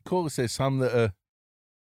of course, there's some that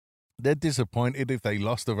they're disappointed if they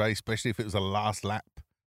lost the race, especially if it was a last lap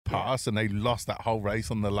pass and they lost that whole race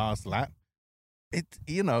on the last lap.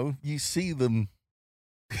 You know, you see them,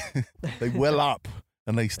 they well up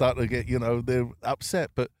and they start to get, you know, they're upset.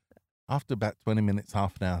 But after about 20 minutes,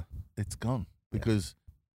 half an hour, it's gone because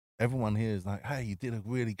everyone here is like, "Hey, you did a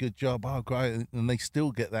really good job. Oh, great." And they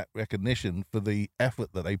still get that recognition for the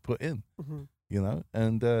effort that they put in, you know,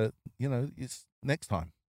 and, you know, it's next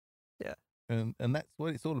time. Yeah. And that's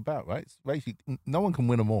what it's all about, right? It's racing. No one can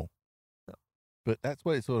win them all, but that's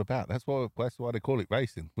what it's all about. That's why they call it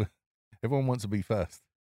racing. Everyone wants to be first.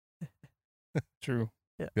 True.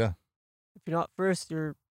 Yeah. Yeah. If you're not first,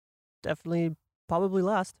 you're definitely probably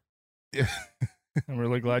last. Yeah. I'm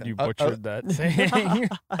really glad you butchered that saying.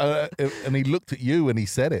 And he looked at you and he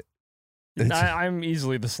said it. I'm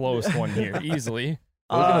easily the slowest one here. Easily.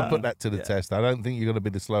 We're going to put that to the test. I don't think you're going to be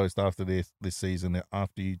the slowest after this season.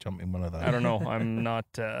 After you jump in one of those, I don't know. I'm not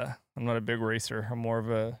a big racer. I'm more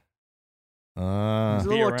of a. He's a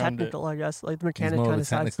little more technical, I guess, like the mechanic kind of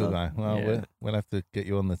side stuff. Guy. Well, we'll have to get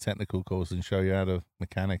you on the technical course and show you how to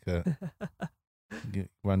mechanic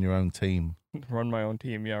run your own team. Run my own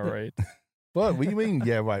team. Yeah, right. What do you mean?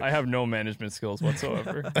 Yeah, right. I have no management skills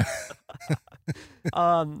whatsoever.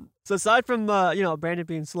 So aside from Brandon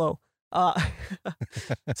being slow.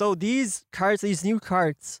 So these new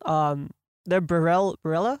carts, they're Barella?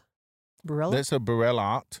 That's a Barella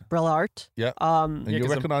art. Barella art. Yeah. And you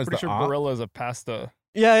recognize the art. Barella is a pasta.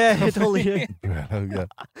 Yeah, totally. Barella,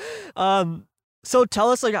 yeah. So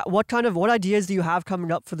tell us, like, what ideas do you have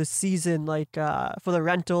coming up for the season, like for the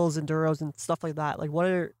rentals, enduros, and stuff like that? Like,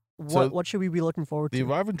 what should we be looking forward to? The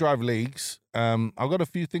Arrive and Drive Leagues. I've got a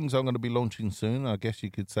few things I'm going to be launching soon. I guess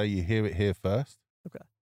you could say you hear it here first. Okay.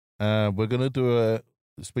 We're going to do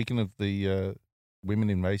speaking of the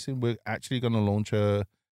women in racing, we're actually going to launch a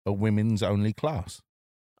women's only class.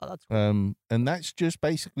 Oh, that's cool. And that's just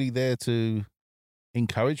basically there to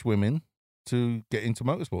encourage women to get into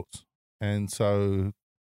motorsports. And so,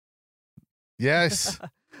 yes,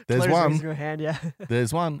 there's one. Your hand, yeah.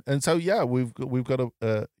 There's one. And so, yeah, we've got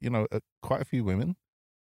quite a few women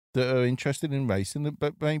that are interested in racing,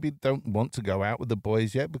 but maybe don't want to go out with the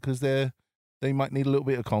boys yet because they might need a little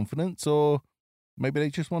bit of confidence, or maybe they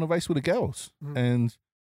just want to race with the girls. Mm-hmm. And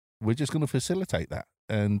we're just going to facilitate that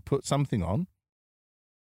and put something on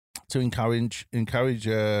to encourage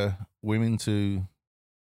women to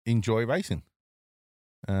enjoy racing.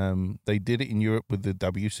 They did it in Europe with the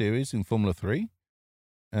W Series in Formula 3,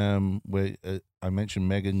 where I mentioned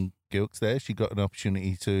Megan Gilks there. She got an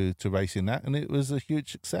opportunity to race in that, and it was a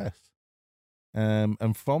huge success.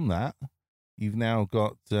 And from that, you've now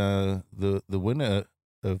got the winner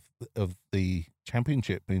of the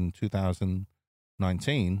championship in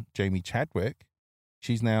 2019, Jamie Chadwick.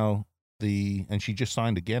 She's now and she just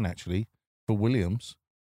signed again actually for Williams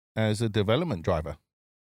as a development driver.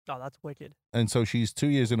 Oh, that's wicked. And so she's 2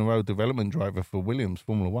 years in a row development driver for Williams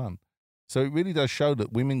Formula One. So it really does show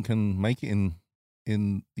that women can make it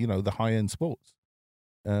in the high end sports.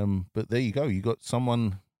 But there you go. You got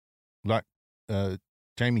someone like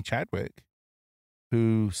Jamie Chadwick,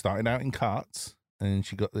 who started out in karts, and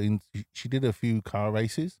she did a few car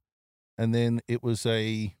races, and then it was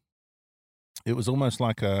almost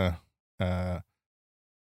like you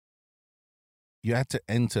had to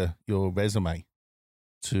enter your resume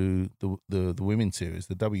to the women's series,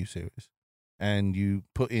 the W series, and you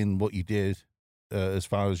put in what you did as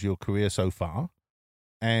far as your career so far,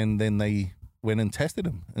 and then they went and tested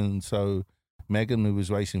them. And so Megan, who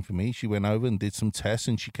was racing for me, she went over and did some tests,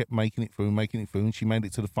 and she kept making it through, and she made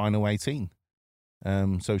it to the final 18.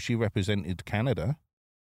 So she represented Canada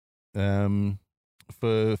for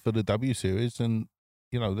the W Series, and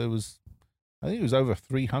there was, I think it was over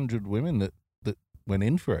 300 women that went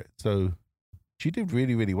in for it. So she did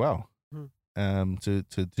really, really well to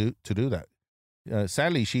do that.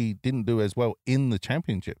 Sadly, she didn't do as well in the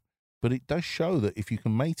championship, but it does show that if you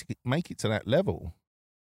can make it to that level,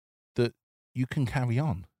 that you can carry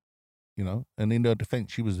on, And in her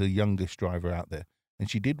defense, she was the youngest driver out there, and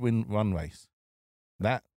she did win one race.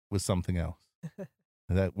 That was something else.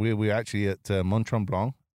 That we were actually at Mont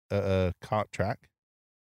Tremblant at a kart track.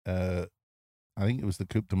 I think it was the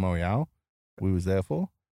Coupe de Montreal we was there for.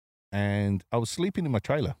 And I was sleeping in my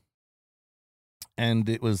trailer. And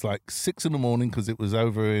it was like 6 a.m. because it was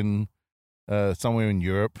over in somewhere in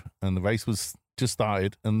Europe, and the race was just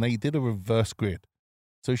started, and they did a reverse grid.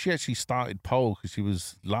 So she actually started pole because she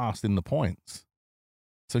was last in the points.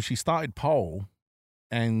 So she started pole,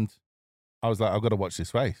 and I was like, I've got to watch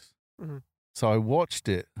this race. Mm-hmm. So I watched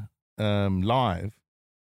it live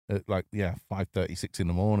at 5:36 in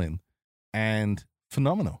the morning, and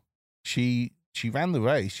phenomenal. She ran the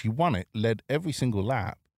race, she won it, led every single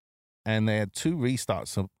lap, and they had 2 restarts.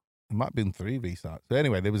 So it might have been 3 restarts. But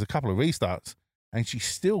anyway, there was a couple of restarts, and she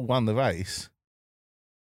still won the race.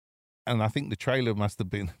 And I think the trailer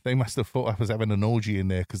they must have thought I was having an orgy in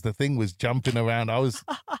there because the thing was jumping around. I was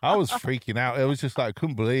freaking out. It was just like, I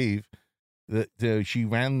couldn't believe that she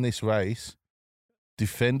ran this race,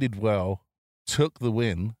 defended well, took the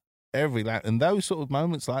win every lap. And those sort of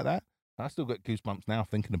moments like that, I still got goosebumps now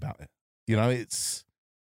thinking about it. You know,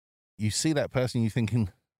 you see that person, you're thinking,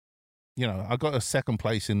 you know, I got a 2nd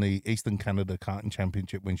place in the Eastern Canada Karting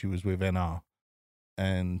Championship when she was with NR.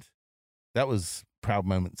 And that was proud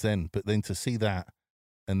moments then. But then to see that,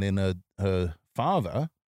 and then her father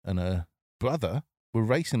and her brother were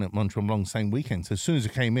racing at Mont Tremblant same weekend. So as soon as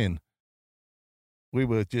it came in, we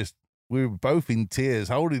were both in tears,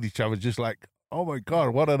 holding each other, just like, oh my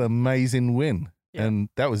God, what an amazing win. Yeah. And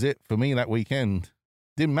that was it for me that weekend.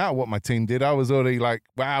 Didn't matter what my team did. I was already like,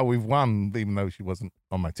 wow, we've won, even though she wasn't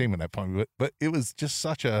on my team at that point. But it was just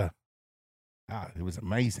such it was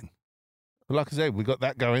amazing. But like I said, we got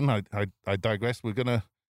that going. I digress. We're gonna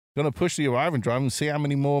push the Arrive and Drive and see how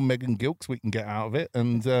many more Megan Gilks we can get out of it,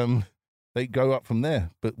 and they go up from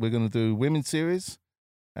there. But we're gonna do Women's Series,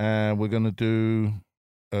 and we're gonna do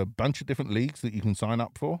a bunch of different leagues that you can sign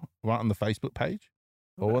up for right on the Facebook page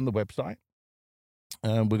or on the website.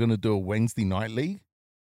 We're gonna do a Wednesday night league.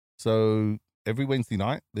 So every Wednesday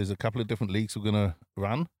night, there's a couple of different leagues we're gonna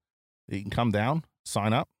run. You can come down,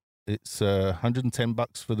 sign up. It's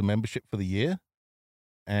 $110 for the membership for the year,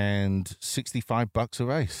 and $65 a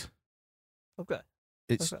race. Okay,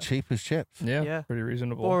 it's cheap as chips. Yeah, pretty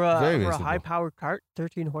reasonable. For a high-powered kart,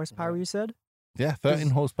 13 horsepower. You said? Yeah,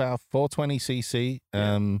 13 horsepower, 420 cc.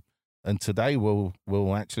 And today we'll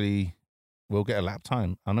get a lap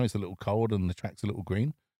time. I know it's a little cold and the track's a little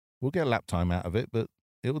green. We'll get a lap time out of it, but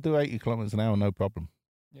it will do 80 kilometers an hour, no problem.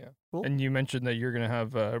 Yeah, cool. And you mentioned that you're gonna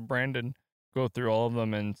have Brandon go through all of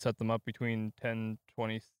them and set them up between 10,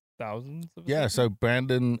 20,000. Yeah, so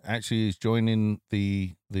Brandon actually is joining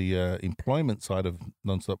the employment side of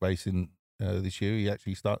Non-Stop Racing this year. He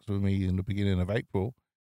actually starts with me in the beginning of April,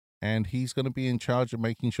 and he's going to be in charge of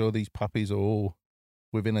making sure these puppies are all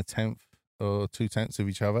within 1/10 or 2/10 of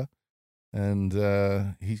each other. And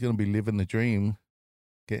he's going to be living the dream,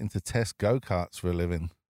 getting to test go-karts for a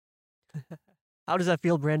living. How does that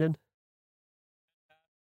feel, Brandon?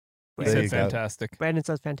 He said fantastic. Brandon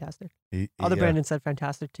says fantastic. Brandon said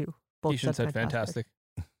fantastic too. Both said fantastic.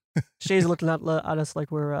 Shay's looking at us like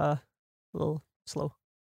we're a little slow.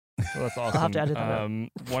 Well, that's awesome. I'll have to edit that out.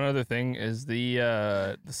 One other thing is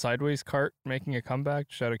the sideways kart making a comeback.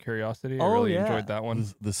 Just out of curiosity, I really enjoyed that one.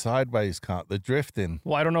 The sideways kart, the drifting.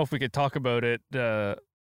 Well, I don't know if we could talk about it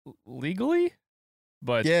legally,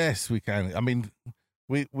 but yes, we can. I mean,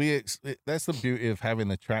 that's the beauty of having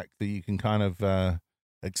a track that you can kind of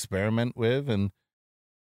experiment with, and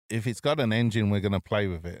if it's got an engine, we're going to play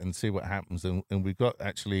with it and see what happens. And we've got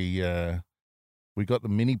we got the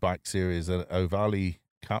mini bike series at Ovali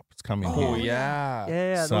Cup's coming here. Oh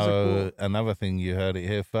yeah. So those are cool. Another thing, you heard it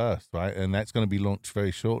here first, right? And that's going to be launched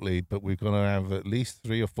very shortly. But we're going to have at least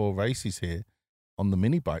 3 or 4 races here on the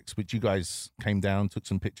mini bikes, which you guys came down, took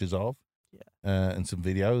some pictures of, and some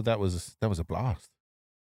video. That was a blast.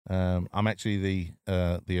 I'm actually the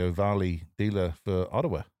Ovali dealer for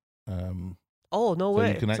Ottawa. Oh, no way.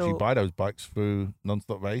 So you can actually buy those bikes through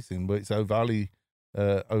Non-Stop Racing, but it's Ovali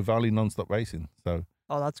Non-Stop Racing. So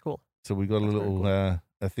that's cool. So we got a little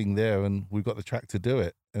a thing there, and we've got the track to do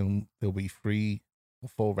it, and there'll be 3 or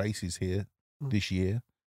 4 races here this year.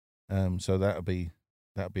 So that'll be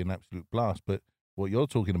an absolute blast. But what you're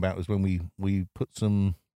talking about is when we put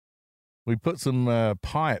some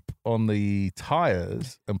pipe on the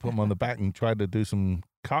tires and put them on the back and tried to do some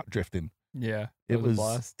kart drifting. Yeah, it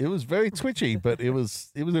was very twitchy, but it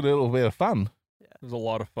was a little bit of fun. Yeah, it was a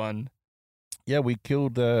lot of fun. Yeah, we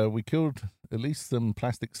killed at least some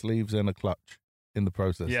plastic sleeves and a clutch in the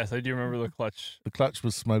process. Yes, I do remember the clutch. The clutch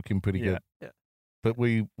was smoking pretty good. Yeah. But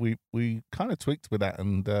we kind of tweaked with that,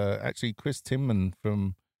 and actually Chris Timman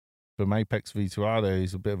from from Apex v Torado.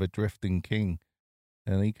 He's a bit of a drifting king.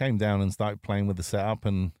 And he came down and started playing with the setup,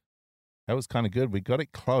 and that was kind of good. We got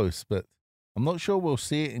it close, but I'm not sure we'll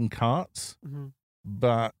see it in karts.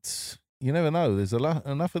 But you never know. There's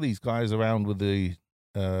enough of these guys around with the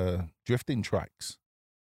drifting tracks.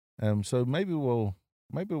 So maybe we'll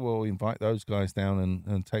invite those guys down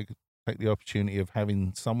and take the opportunity of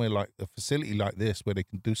having somewhere like a facility like this where they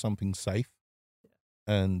can do something safe.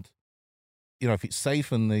 And if it's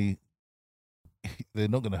safe and they're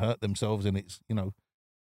not going to hurt themselves, and it's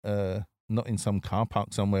not in some car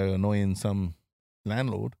park somewhere annoying some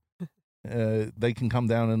landlord, they can come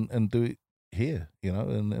down and do it here,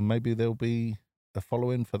 and maybe there'll be a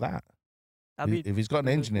following for that. If he's got an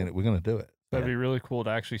engine in it, we're going to do it. That'd be really cool to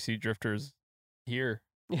actually see drifters here.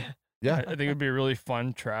 Yeah. I think it'd be a really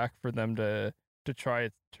fun track for them to try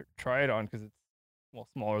it on, because it's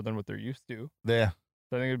smaller than what they're used to. Yeah.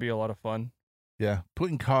 So I think it'd be a lot of fun. Yeah.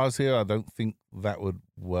 Putting cars here, I don't think that would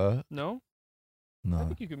work. No? No. I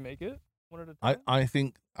think you could make it one at a time. I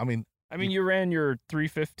think, you ran your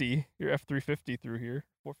 350, your F350 through here.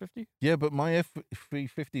 450? Yeah, but my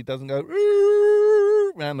F350 doesn't go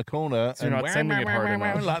around the corner, so you're not sending it hard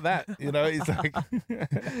enough like that. It's like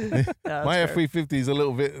my F350 is a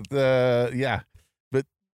little bit, But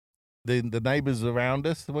the neighbors around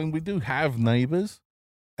us, when we do have neighbors,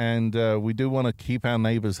 and we do want to keep our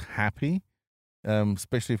neighbors happy,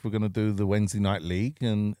 especially if we're going to do the Wednesday night league,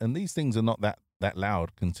 and these things are not that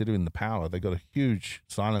loud considering the power. They got a huge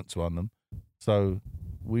silencer on them, so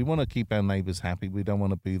we want to keep our neighbors happy. We don't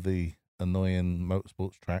want to be the annoying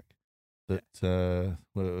motorsports track that,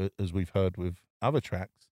 as we've heard with other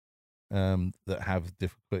tracks, that have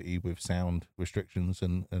difficulty with sound restrictions,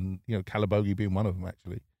 and Calabogie being one of them,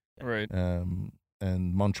 actually. Right. And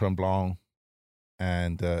Mont Tremblant,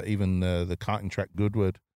 and even the karting track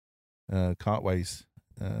Goodwood, Kartways,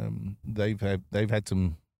 they've had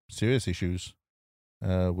some serious issues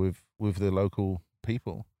with the local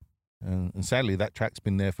people. And sadly, that track's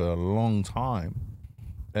been there for a long time.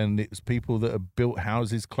 And it's people that have built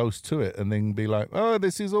houses close to it and then be like, oh,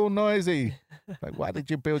 this is all noisy. Like, why did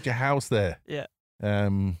you build your house there? Yeah.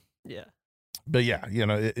 Yeah. But yeah,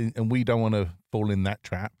 and we don't want to fall in that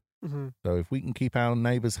trap. So if we can keep our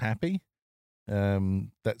neighbors happy,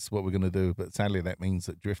 that's what we're going to do. But sadly, that means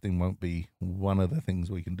that drifting won't be one of the things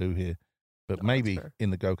we can do here. But maybe in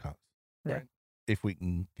the go-karts. Right. If we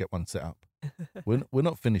can get one set up. We're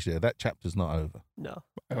not finished there. That chapter's not over. No.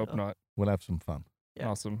 I hope not. We'll have some fun. Yeah.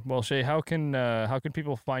 Awesome. Well, Shay, how can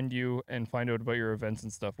people find you and find out about your events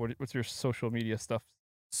and stuff? What's your social media stuff?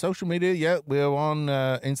 Social media, yeah, we're on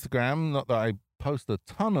Instagram. Not that I post a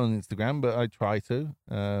ton on Instagram, but I try to.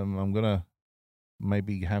 I'm gonna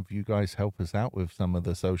maybe have you guys help us out with some of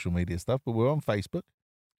the social media stuff. But we're on Facebook.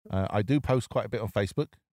 I do post quite a bit on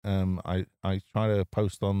Facebook. I try to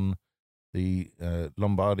post on the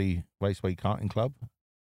Lombardy Raceway Karting Club,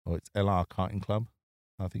 or it's LR Karting Club.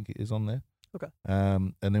 I think it is on there. Okay.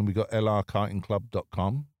 And then we got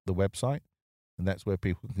lrkartingclub.com, the website, and that's where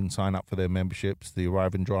people can sign up for their memberships, the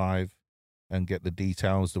arrive and drive, and get the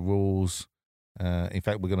details, the rules. In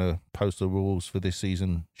fact, we're going to post the rules for this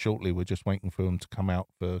season shortly. We're just waiting for them to come out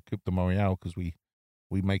for Coupe de Montréal, because we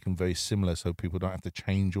make them very similar so people don't have to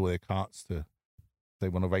change all their karts to, if they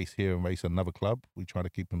want to race here and race another club. We try to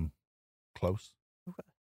keep them close.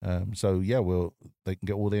 Okay. So yeah, they can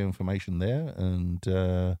get all their information there, and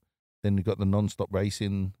then you've got the Non-Stop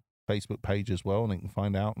Racing Facebook page as well, and they can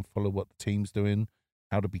find out and follow what the team's doing,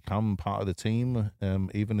 how to become part of the team,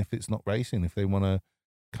 even if it's not racing. If they want to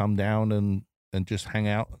come down and just hang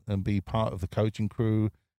out and be part of the coaching crew,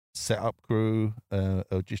 setup crew,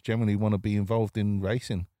 or just generally want to be involved in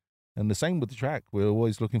racing. And the same with the track. We're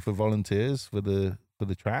always looking for volunteers for the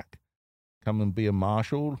track. Come and be a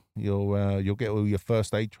marshal. You'll get all your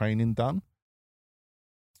first aid training done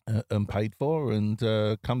and paid for, and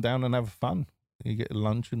come down and have fun. You get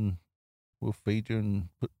lunch, and we'll feed you and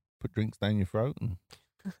put drinks down your throat, and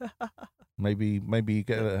maybe you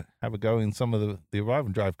get to have a go in some of the arrive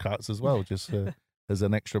and drive karts as well, just as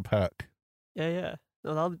an extra perk. Yeah.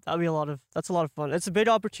 No, that'll be that's a lot of fun. It's a big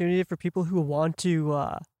opportunity for people who want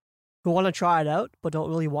to try it out, but don't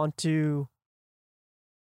really want to,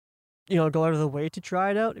 go out of the way to try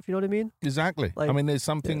it out, if you know what I mean. Exactly. Like, there's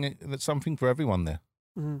something for everyone there.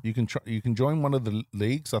 Mm-hmm. You can join one of the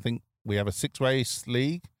leagues. I think we have a 6-race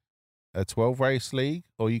league, a 12-race league,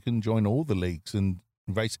 or you can join all the leagues and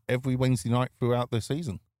race every Wednesday night throughout the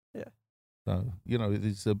season. Yeah. So,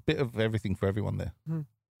 there's a bit of everything for everyone there.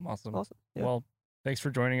 Mm-hmm. Awesome. Yeah. Well, thanks for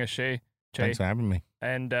joining us, Shay. Thanks for having me.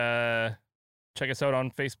 And check us out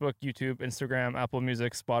on Facebook, YouTube, Instagram, Apple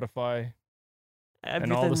Music, Spotify. everything,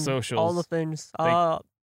 and all the socials. all the things.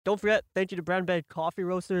 Don't forget, thank you to Brown Bag Coffee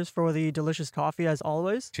Roasters for the delicious coffee as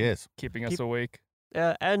always. Cheers. Keeping us awake.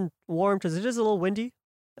 And warm because it is a little windy.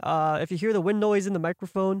 If you hear the wind noise in the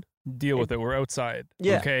microphone, deal with it. We're outside.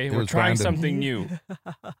 Yeah. Okay, we're trying something new.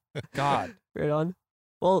 God. Right on.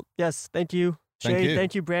 Well, yes, thank you, Shay.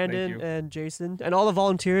 Thank you, Brandon and Jason, and all the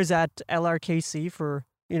volunteers at LRKC for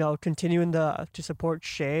continuing to support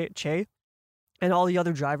Che, and all the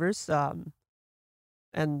other drivers.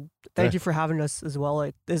 And thank you for having us as well.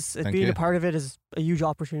 Like being a part of it is a huge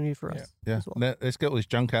opportunity for us. Yeah. As well. Let's get all this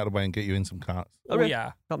junk out of the way and get you in some karts. Okay. Oh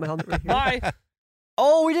yeah. Got my helmet right here. Bye.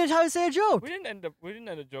 Oh, we didn't have to say a joke. We didn't end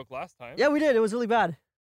a joke last time. Yeah, we did. It was really bad.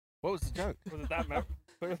 What was the joke? Was it that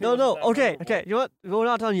No. Okay. You know what? We're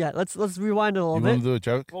not done yet. Let's rewind it a little bit. You want to do a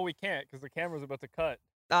joke? Well, we can't because the camera's about to cut.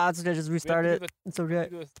 It's okay. Just restart it. It's okay.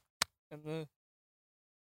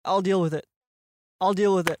 I'll deal with it.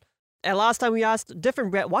 And last time we asked different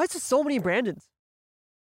brand. Why is there so many Brandons?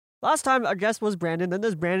 Last time our guest was Brandon, then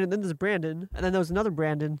there's Brandon, then there's Brandon, and then there was another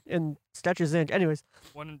Brandon in Skechers Inc. Anyways.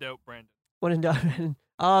 When in doubt, Brandon. When in doubt, Brandon.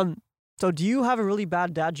 So do you have a really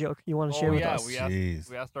bad dad joke you want to share with us? We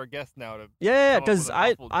asked our guest now to. Yeah, because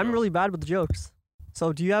I'm really bad with the jokes.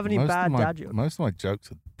 So do you have any bad dad jokes? Most of my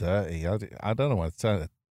jokes are dirty. I don't know what to tell.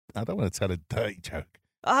 I don't want to tell a dirty joke.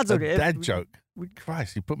 That's okay. A dad joke.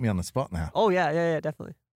 Christ, you put me on the spot now. Oh yeah,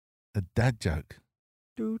 definitely. A dad joke.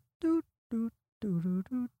 Do.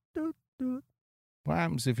 What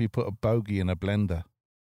happens if you put a bogey in a blender?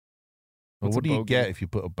 Or what do you get if you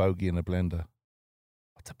put a bogey in a blender?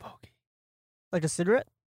 What's a bogey? Like a cigarette?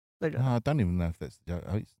 No, I don't even know if that's the joke.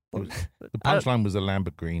 The punchline was a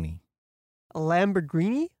Lamborghini. A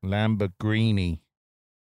Lamborghini? Lamborghini.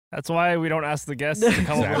 That's why we don't ask the guests to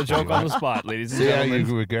come up with a joke on the spot, ladies and See gentlemen. how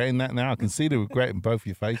you're regretting that now? I can see the regret in both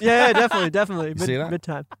your faces. Yeah, definitely. See that?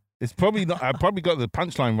 Mid-time. It's probably not. I probably got the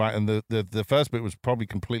punchline right, and the first bit was probably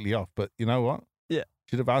completely off. But you know what? Yeah.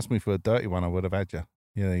 Should have asked me for a dirty one. I would have had you.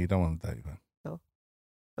 Yeah, you don't want a dirty one. No.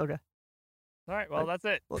 Okay. All right. Well, that's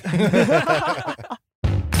it.